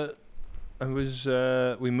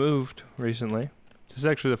 we moved recently. This is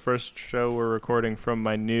actually the first show we're recording from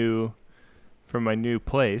my new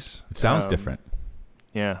place. It sounds different.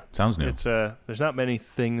 Yeah. Sounds new. It's there's not many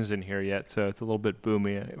things in here yet, so it's a little bit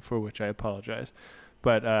boomy, for which I apologize.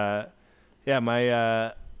 But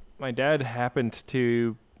my dad happened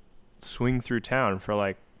to swing through town for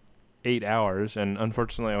like 8 hours, and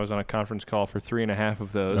unfortunately I was on a conference call for 3.5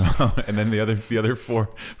 of those. And then the other four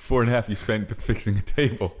and a half you spent fixing a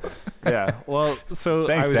table. Yeah. Well, so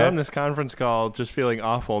Thanks, I was Dad. on this conference call just feeling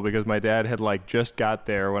awful because my dad had like just got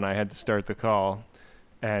there when I had to start the call.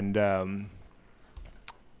 And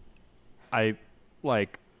my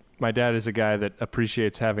dad is a guy that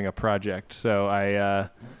appreciates having a project. So I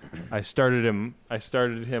started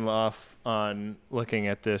him off on looking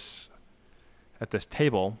at this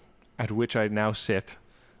table at which I now sit,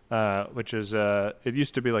 which is it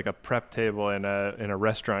used to be like a prep table in a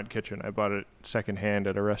restaurant kitchen. I bought it secondhand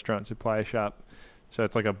at a restaurant supply shop. So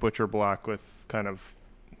it's like a butcher block with kind of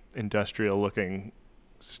industrial looking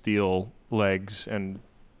steel legs and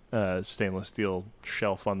stainless steel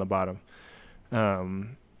shelf on the bottom.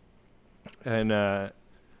 When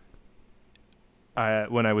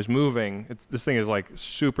I was moving, this thing is like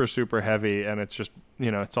super, super heavy, and it's just,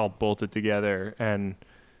 it's all bolted together. And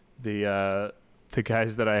the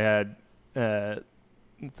guys that I had,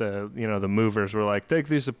 the movers were like, take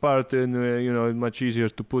this apart and, it's much easier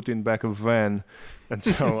to put in back of a van. And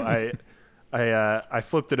so I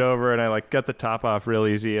flipped it over and I like got the top off real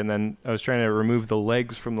easy. And then I was trying to remove the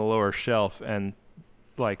legs from the lower shelf, and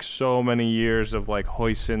like so many years of like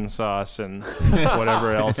hoisin sauce and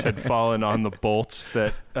whatever else had fallen on the bolts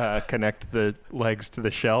that connect the legs to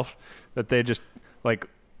the shelf, that they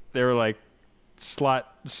were like slot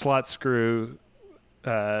screw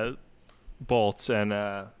bolts,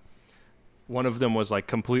 and one of them was like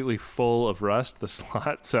completely full of rust, the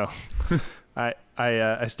slot. So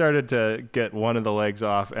I started to get one of the legs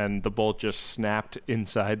off, and the bolt just snapped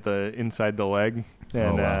inside the leg,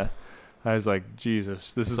 and wow. I was like,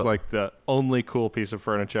 Jesus, this is like the only cool piece of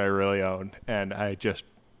furniture I really own, and I just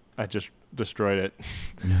destroyed it.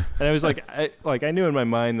 And I was like, I knew in my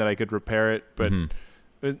mind that I could repair it, but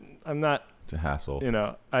I'm not. It's a hassle. You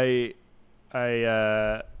know, I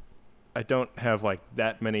don't have like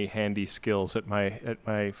that many handy skills at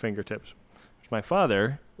my fingertips. My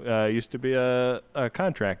father used to be a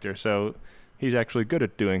contractor, so he's actually good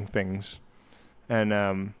at doing things,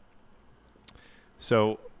 and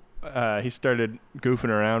so he started goofing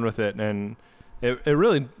around with it, and it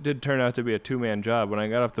really did turn out to be a two-man job. When I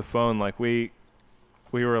got off the phone, like we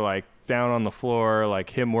were like down on the floor, like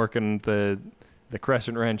him working the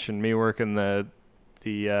crescent wrench and me working the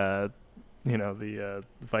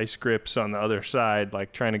vice grips on the other side,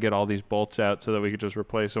 like trying to get all these bolts out so that we could just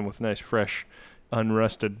replace them with nice, fresh,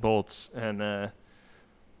 unrusted bolts. And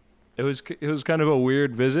it was kind of a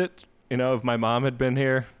weird visit. You know, if my mom had been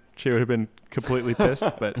here, she would have been completely pissed.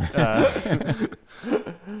 But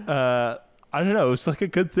I don't know. It was like a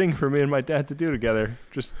good thing for me and my dad to do together.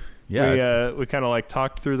 Just we kind of like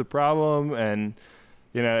talked through the problem, and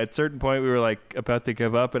you know, at a certain point we were like about to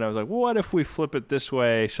give up, and I was like, well, what if we flip it this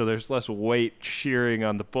way so there's less weight shearing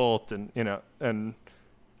on the bolt, and you know, and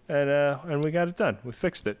we got it done. We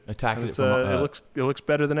fixed it. Attacked it. It looks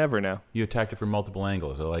better than ever now. You attacked it from multiple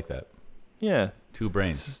angles. I like that. Yeah. Two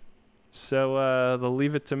brains. So they'll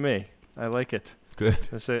leave it to me. I like it. Good.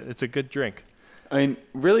 It's a good drink. I mean,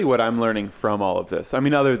 really what I'm learning from all of this, I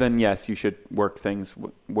mean, other than, yes, you should work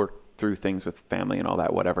through things with family and all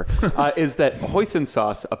that, whatever, is that hoisin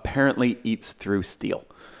sauce apparently eats through steel.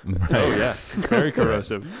 Oh, yeah. Very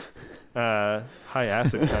corrosive. High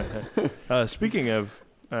acid content. Speaking of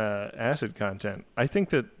acid content, I think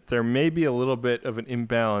that there may be a little bit of an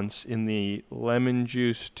imbalance in the lemon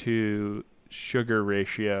juice to sugar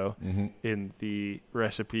ratio in the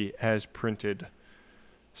recipe as printed.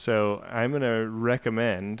 So I'm going to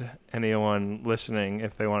recommend anyone listening,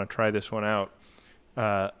 if they want to try this one out,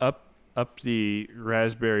 up the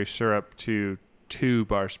raspberry syrup to 2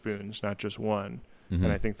 bar spoons, not just 1. And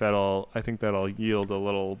I think that'll yield a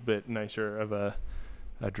little bit nicer of a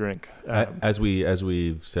drink. As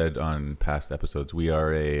we've said on past episodes, we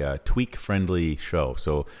are a tweak friendly show.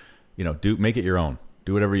 So, you know, make it your own.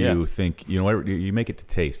 Do whatever you think. You know, whatever you make it to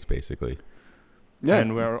taste, basically. Yeah,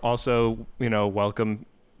 and we're also, you know, welcome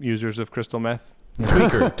users of crystal meth.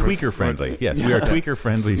 Tweaker friendly. Yes, we are tweaker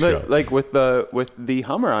friendly show. Like with the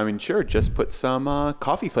Hummer, I mean, sure, just put some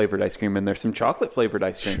coffee flavored ice cream in there, some chocolate flavored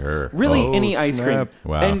ice cream. Sure. Really, any ice cream.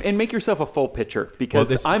 Wow. And make yourself a full pitcher,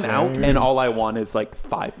 because I'm out and all I want is like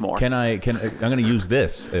 5 more. I'm going to use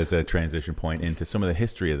this as a transition point into some of the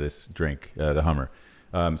history of this drink, the Hummer.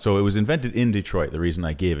 So it was invented in Detroit. The reason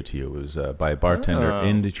I gave it to you was by a bartender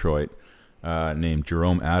in Detroit named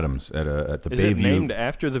Jerome Adams at the Bayview. Is it named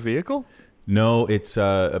after the vehicle? No, it's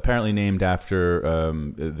apparently named after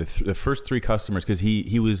the first 3 customers, because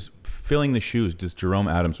he was filling the shoes. Jerome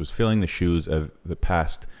Adams was filling the shoes of the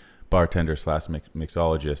past bartender /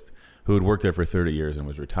 mixologist who had worked there for 30 years and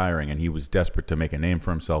was retiring, and he was desperate to make a name for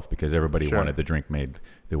himself because everybody wanted the drink made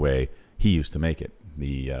the way he used to make it,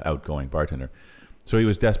 the outgoing bartender. So he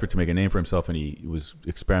was desperate to make a name for himself, and he was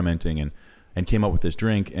experimenting and came up with this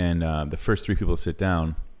drink. And the first 3 people to sit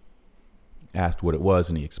down asked what it was,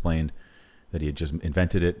 and he explained that he had just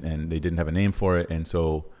invented it and they didn't have a name for it, and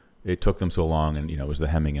so it took them so long, and you know, it was the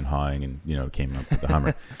hemming and hawing, and you know, came up with the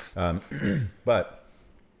Hummer. But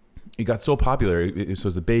it got so popular. It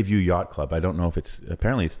was the Bayview Yacht Club. I don't know if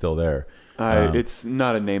apparently it's still there. It's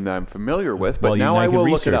not a name that I'm familiar with, but now I will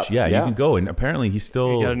research. Look it up. Yeah, you can go, and apparently he's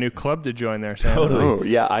still... You got a new club to join there, Sam. Totally. Oh,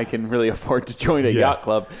 yeah, I can really afford to join a yacht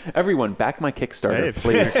club. Everyone, back my Kickstarter,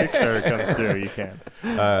 please. If Kickstarter comes through, you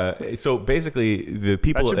can. So basically, the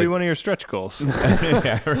people... That should be one of your stretch goals.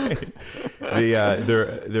 Yeah, right.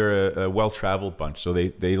 They're a well-traveled bunch, so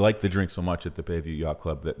they like the drink so much at the Bayview Yacht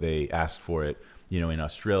Club that they asked for it, you know, in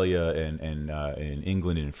Australia and in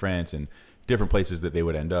England and in France and different places that they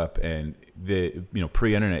would end up. And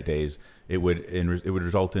pre-internet days, it would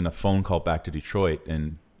result in a phone call back to Detroit,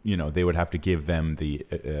 and you know, they would have to give them the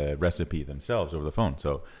recipe themselves over the phone.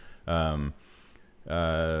 So so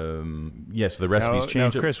the recipes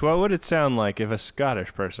changed. Now, Chris, what would it sound like if a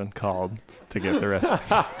Scottish person called to get the recipe?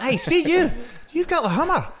 Hey, see, you've got the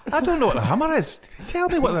Hummer. I don't know what the Hummer is. Tell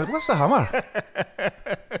me what's the Hummer?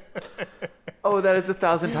 Oh, that is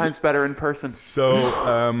 1,000 times better in person.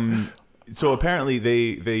 So apparently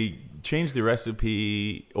they changed the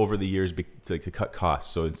recipe over the years to cut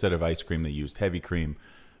costs. So instead of ice cream, they used heavy cream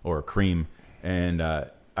or cream. And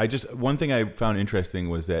one thing I found interesting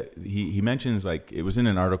was that he mentions, like, it was in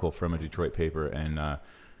an article from a Detroit paper, and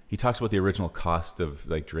he talks about the original cost of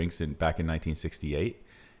like drinks back in 1968.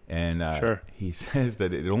 And Sure. he says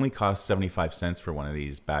that it only cost 75 cents for one of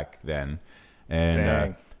these back then. And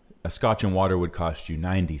Dang. a scotch and water would cost you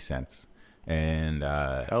 90 cents. And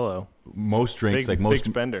Hello. most drinks, Big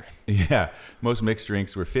spender. yeah, most mixed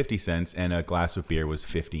drinks were 50 cents, and a glass of beer was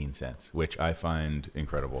 15 cents, which I find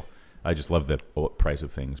incredible. I just love the price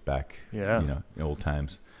of things back, Yeah. in old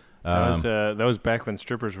times. That was back when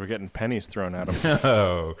strippers were getting pennies thrown at them.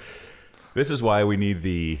 Oh, this is why we need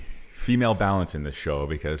the female balance in this show,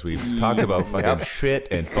 because we've talked about fucking shit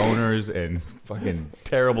and boners and fucking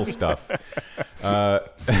terrible stuff.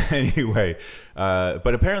 Anyway,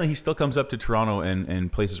 but apparently he still comes up to Toronto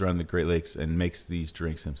and places around the Great Lakes and makes these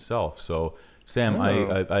drinks himself. So, Sam,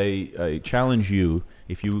 I challenge you,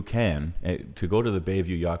 if you can, to go to the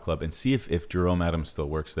Bayview Yacht Club and see if Jerome Adams still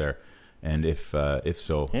works there. And if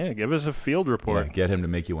so, Yeah, give us a field report. get him to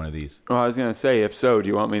make you one of these. Well, I was gonna say, if so, do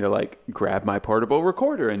you want me to like grab my portable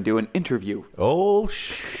recorder and do an interview? Oh,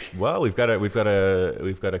 well, we've got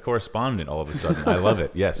a correspondent all of a sudden. I love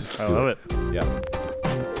it. Yes, I love it. Yeah.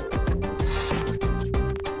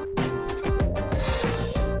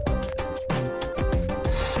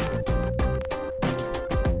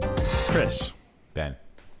 Chris, Ben,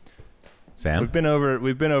 Sam, we've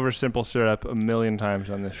been over simple syrup a million times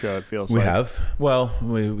on this show. It feels we like. have. Well,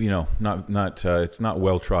 not it's not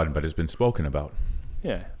well trodden, but it's been spoken about.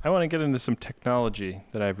 Yeah, I want to get into some technology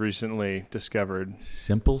that I've recently discovered.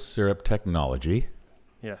 Simple syrup technology.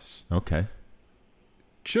 Yes. Okay.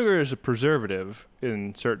 Sugar is a preservative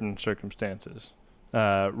in certain circumstances.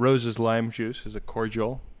 Rose's lime juice is a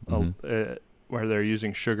cordial where they're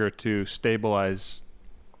using sugar to stabilize,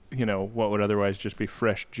 what would otherwise just be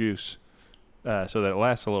fresh juice, so that it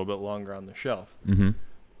lasts a little bit longer on the shelf. Mm-hmm.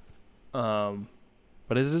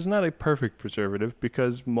 But it is not a perfect preservative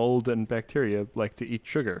because mold and bacteria like to eat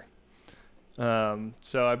sugar. So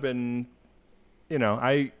I've been,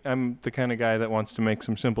 I'm the kind of guy that wants to make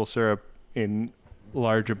some simple syrup in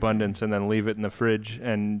large abundance and then leave it in the fridge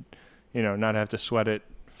and, not have to sweat it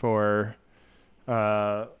for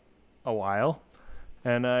a while.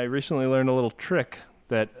 And I recently learned a little trick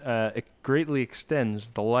that it greatly extends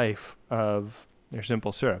the life of your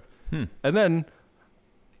simple syrup. And then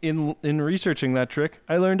in researching that trick,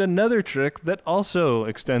 I learned another trick that also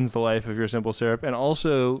extends the life of your simple syrup and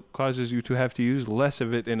also causes you to have to use less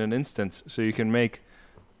of it in an instance, so you can make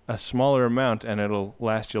a smaller amount and it'll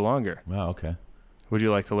last you longer. Wow. Okay. Would you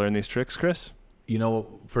like to learn these tricks, Chris?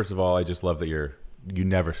 First of all, I just love that you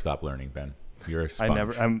never stop learning, Ben. You're a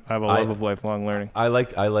sponge. I have a love of lifelong learning. I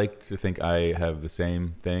like to think I have the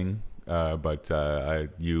same thing. But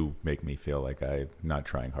you make me feel like I'm not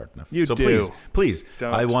trying hard enough. You so do. Please.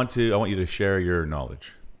 Don't. I want you to share your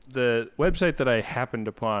knowledge. The website that I happened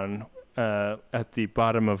upon at the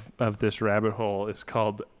bottom of this rabbit hole is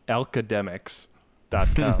called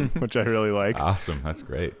alcademics.com, which I really like. Awesome. That's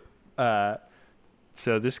great.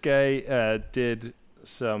 So this guy did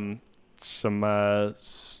some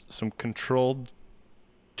controlled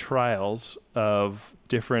trials of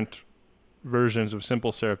different versions of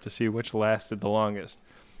simple syrup to see which lasted the longest.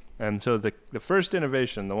 And so the first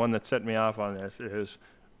innovation, the one that set me off on this, is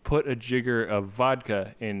put a jigger of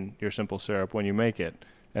vodka in your simple syrup when you make it,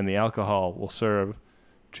 and the alcohol will serve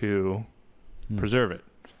to preserve it.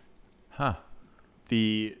 Huh.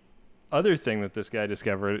 The other thing that this guy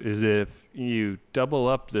discovered is if you double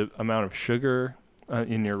up the amount of sugar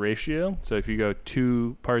in your ratio, so if you go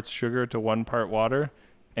 2 parts sugar to 1 part water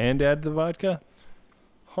and add the vodka,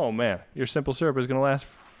 oh man, your simple syrup is going to last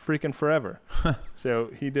freaking forever. So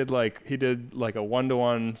he did like a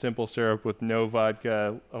 1-to-1 simple syrup with no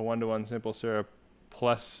vodka, a 1-to-1 simple syrup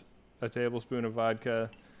plus a tablespoon of vodka.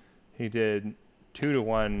 He did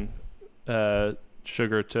 2-to-1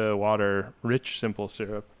 sugar to water rich simple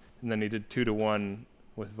syrup, and then he did 2-to-1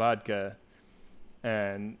 with vodka.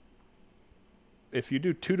 And if you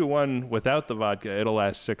do 2-to-1 without the vodka, it'll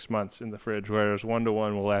last 6 months in the fridge, whereas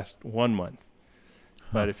 1-to-1 will last 1 month.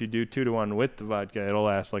 But if you do 2-to-1 with the vodka, it'll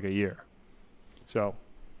last like a year. So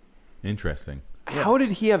interesting. How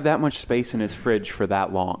did he have that much space in his fridge for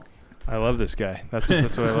that long? I love this guy. That's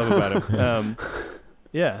what I love about him.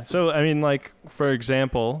 Yeah. So I mean, like for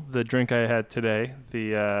example, the drink I had today,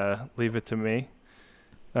 the Leave It To Me,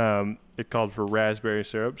 it called for raspberry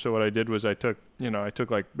syrup. So what I did was I took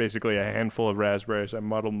like basically a handful of raspberries. I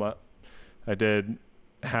muddled them up. I did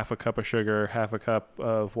half a cup of sugar, half a cup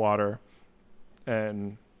of water,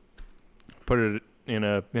 and put it in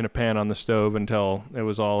a pan on the stove until it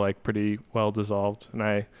was all like pretty well dissolved. And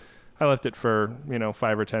I left it for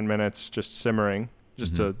 5 or 10 minutes just simmering,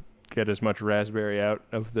 just to get as much raspberry out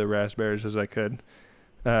of the raspberries as I could.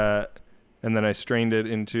 And then I strained it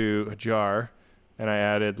into a jar, and I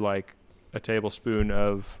added like a tablespoon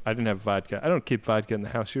of, I didn't have vodka. I don't keep vodka in the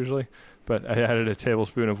house usually, but I added a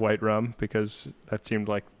tablespoon of white rum because that seemed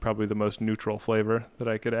like probably the most neutral flavor that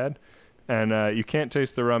I could add. And you can't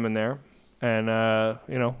taste the rum in there. And,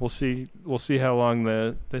 we'll see how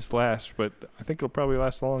long this lasts, but I think it'll probably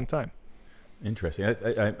last a long time. Interesting.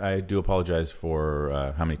 I do apologize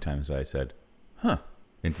for how many times I said, huh,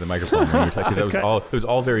 into the microphone. Because it was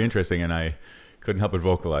all very interesting, and I couldn't help but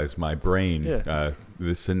vocalize. My brain, the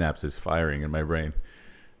synapse is firing in my brain.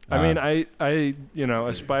 I mean, I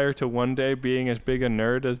aspire to one day being as big a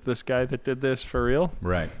nerd as this guy that did this for real.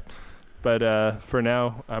 Right. But for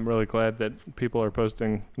now, I'm really glad that people are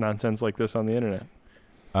posting nonsense like this on the internet.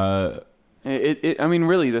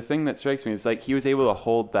 Really, the thing that strikes me is like he was able to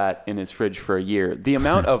hold that in his fridge for a year. The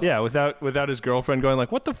amount of without his girlfriend going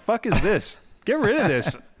like, "What the fuck is this? Get rid of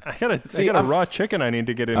this! I got a raw chicken I need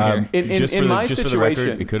to get in here." In my situation, for the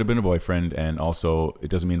record, it could have been a boyfriend, and also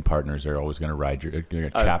it doesn't mean partners are always going to ride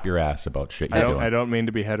chap your ass about shit you're doing. I don't mean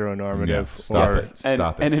to be heteronormative. Yeah,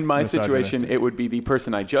 stop it. And in my situation, it would be the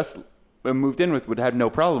person I just moved in with would have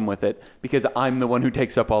no problem with it because I'm the one who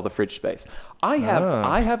takes up all the fridge space. I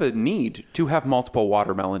have a need to have multiple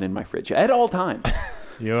watermelon in my fridge at all times.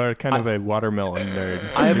 You're kind of a watermelon nerd.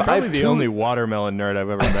 You're probably the only watermelon nerd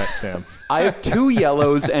I've ever met, Sam. I have 2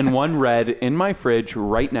 yellows and 1 red in my fridge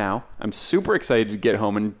right now. I'm super excited to get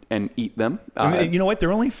home and eat them. You know what?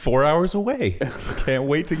 They're only 4 hours away. Can't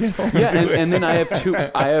wait to get home. Yeah, and then I have 2.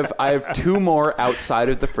 I have 2 more outside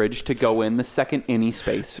of the fridge to go in the second any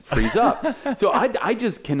space frees up. So I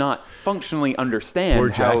just cannot functionally understand.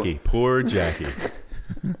 Poor Jackie.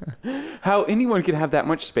 How anyone can have that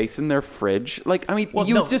much space in their fridge? Like, I mean,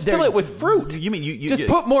 fill it with fruit. You mean you just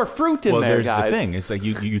put more fruit in there, guys? Well, there's the thing. It's like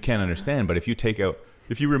you can't understand. But if you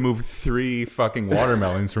remove 3 fucking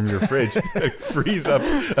watermelons from your fridge, it frees up.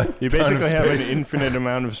 You basically have an infinite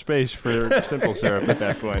amount of space for simple syrup at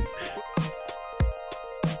that point.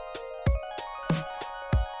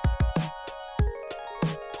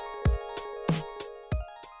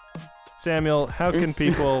 Samuel, how can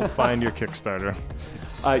people find your Kickstarter?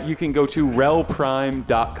 You can go to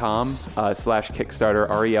relprime.com /Kickstarter,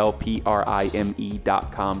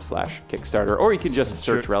 relprime.com /Kickstarter, or you can just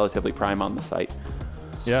search Relatively Prime on the site.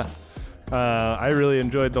 Yeah. I really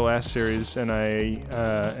enjoyed the last series, and I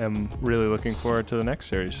am really looking forward to the next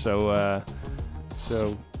series. So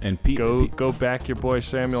go back your boy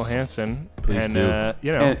Samuel Hansen. Please do.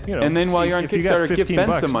 And then while you're on Kickstarter, give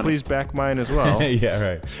Ben some money. Please back mine as well. Yeah,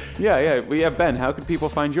 right. Yeah. We have Ben. How can people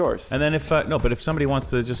find yours? And then if somebody wants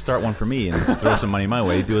to just start one for me and throw some money my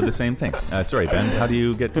way, do the same thing. Sorry, Ben. How do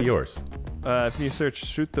you get to yours? If you search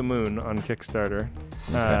 "Shoot the Moon" on Kickstarter,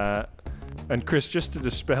 and Chris, just to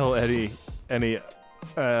dispel any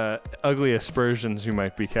ugly aspersions you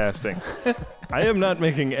might be casting, I am not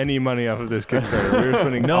making any money off of this Kickstarter. We're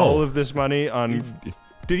spending all of this money on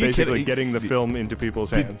basically getting the film into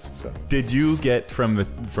people's hands. So. Did you get from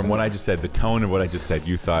what I just said, the tone of what I just said,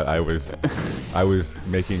 you thought I was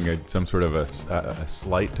making some sort of a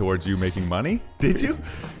slight towards you making money? Did you?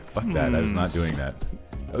 Fuck that. I was not doing that.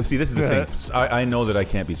 Oh, see, this is the thing. I know that I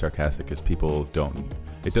can't be sarcastic because people don't.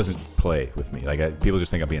 It doesn't play with me. People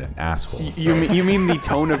just think I'm being an asshole. You mean the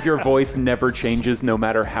tone of your voice never changes no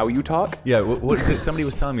matter how you talk? Yeah. What is it? Somebody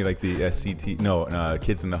was telling me the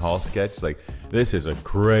Kids in the Hall sketch. Like, this is a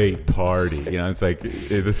great party. It's like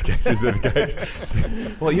the sketches of the guys.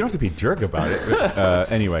 Well, you don't have to be a jerk about it.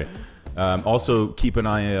 But, anyway. Also, keep an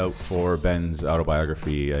eye out for Ben's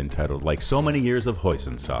autobiography entitled "Like So Many Years of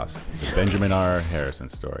Hoisin Sauce," the Benjamin R. Harrison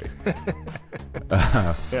story.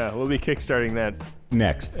 Yeah, we'll be kickstarting that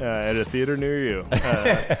next at a theater near you.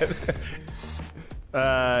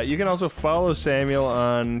 You can also follow Samuel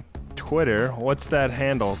on Twitter. What's that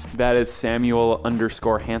handle? That is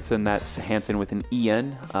Samuel_Hansen. That's Hansen with an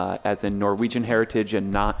EN, as in Norwegian heritage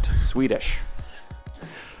and not Swedish.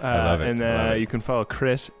 I love it. And you can follow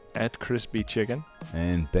Chris at Crispy Chicken.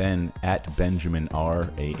 And Ben at Benjamin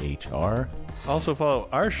R.A.H.R. Also follow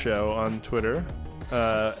our show on Twitter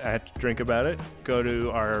at Drink About It. Go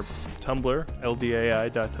to our Tumblr,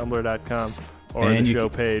 ldai.tumblr.com, or the show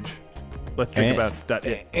page, let's drink about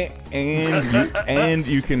it. And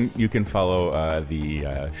you can follow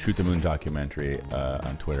the Shoot the Moon documentary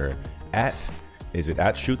on Twitter is it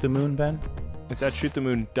at Shoot the Moon, Ben? It's at Shoot the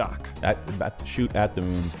Moon Doc. Shoot at the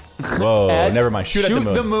Moon. Whoa, never mind. Shoot at the Moon.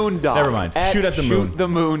 Shoot the Moon Doc. Never mind. Shoot at the Moon. Shoot the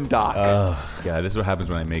Moon Doc. Oh, God, this is what happens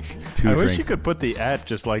when I make 2 drinks. I wish you could put the at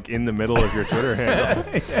just in the middle of your Twitter handle.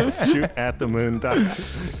 Shoot at the Moon Doc.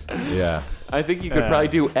 Yeah. I think you could probably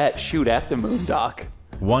do at Shoot at the Moon Doc.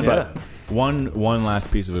 One Yeah. one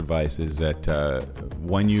last piece of advice is that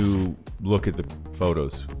when you look at the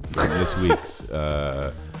photos from this week's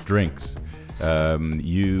drinks,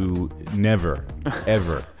 you never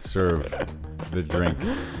ever serve the drink,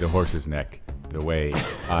 the horse's neck, the way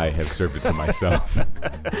I have served it to myself.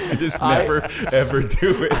 Just never ever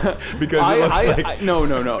do it because it looks like no.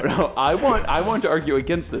 I want to argue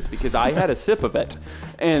against this because I had a sip of it,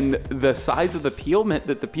 and the size of the peel meant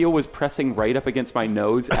that the peel was pressing right up against my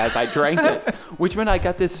nose as I drank it, which meant I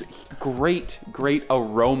got this great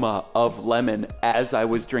aroma of lemon as I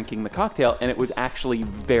was drinking the cocktail, and it was actually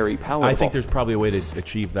very palatable. I think there's probably a way to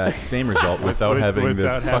achieve that same result without having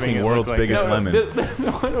without the having fucking it world's look like biggest lemon.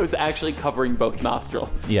 The one was actually covering both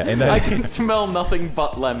nostrils. Yeah, and I that, can smell nothing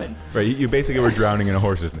but lemon. right, you basically were drowning in a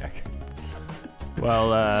horse's neck.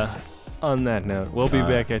 Well, on that note, we'll be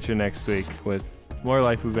back at you next week with more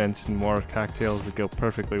life events and more cocktails that go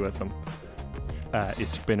perfectly with them.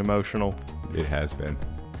 It's been emotional. It has been.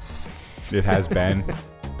 It has been.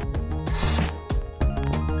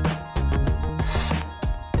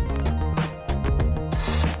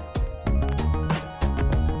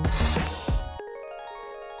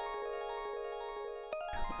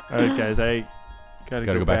 All right, guys, I gotta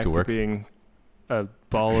go back to work. being a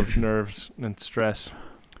ball of nerves and stress.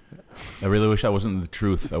 I really wish that wasn't the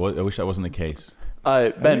truth. I wish that wasn't the case.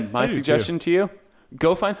 Ben, my do suggestion to you,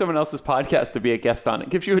 go find someone else's podcast to be a guest on. It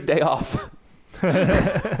gives you a day off.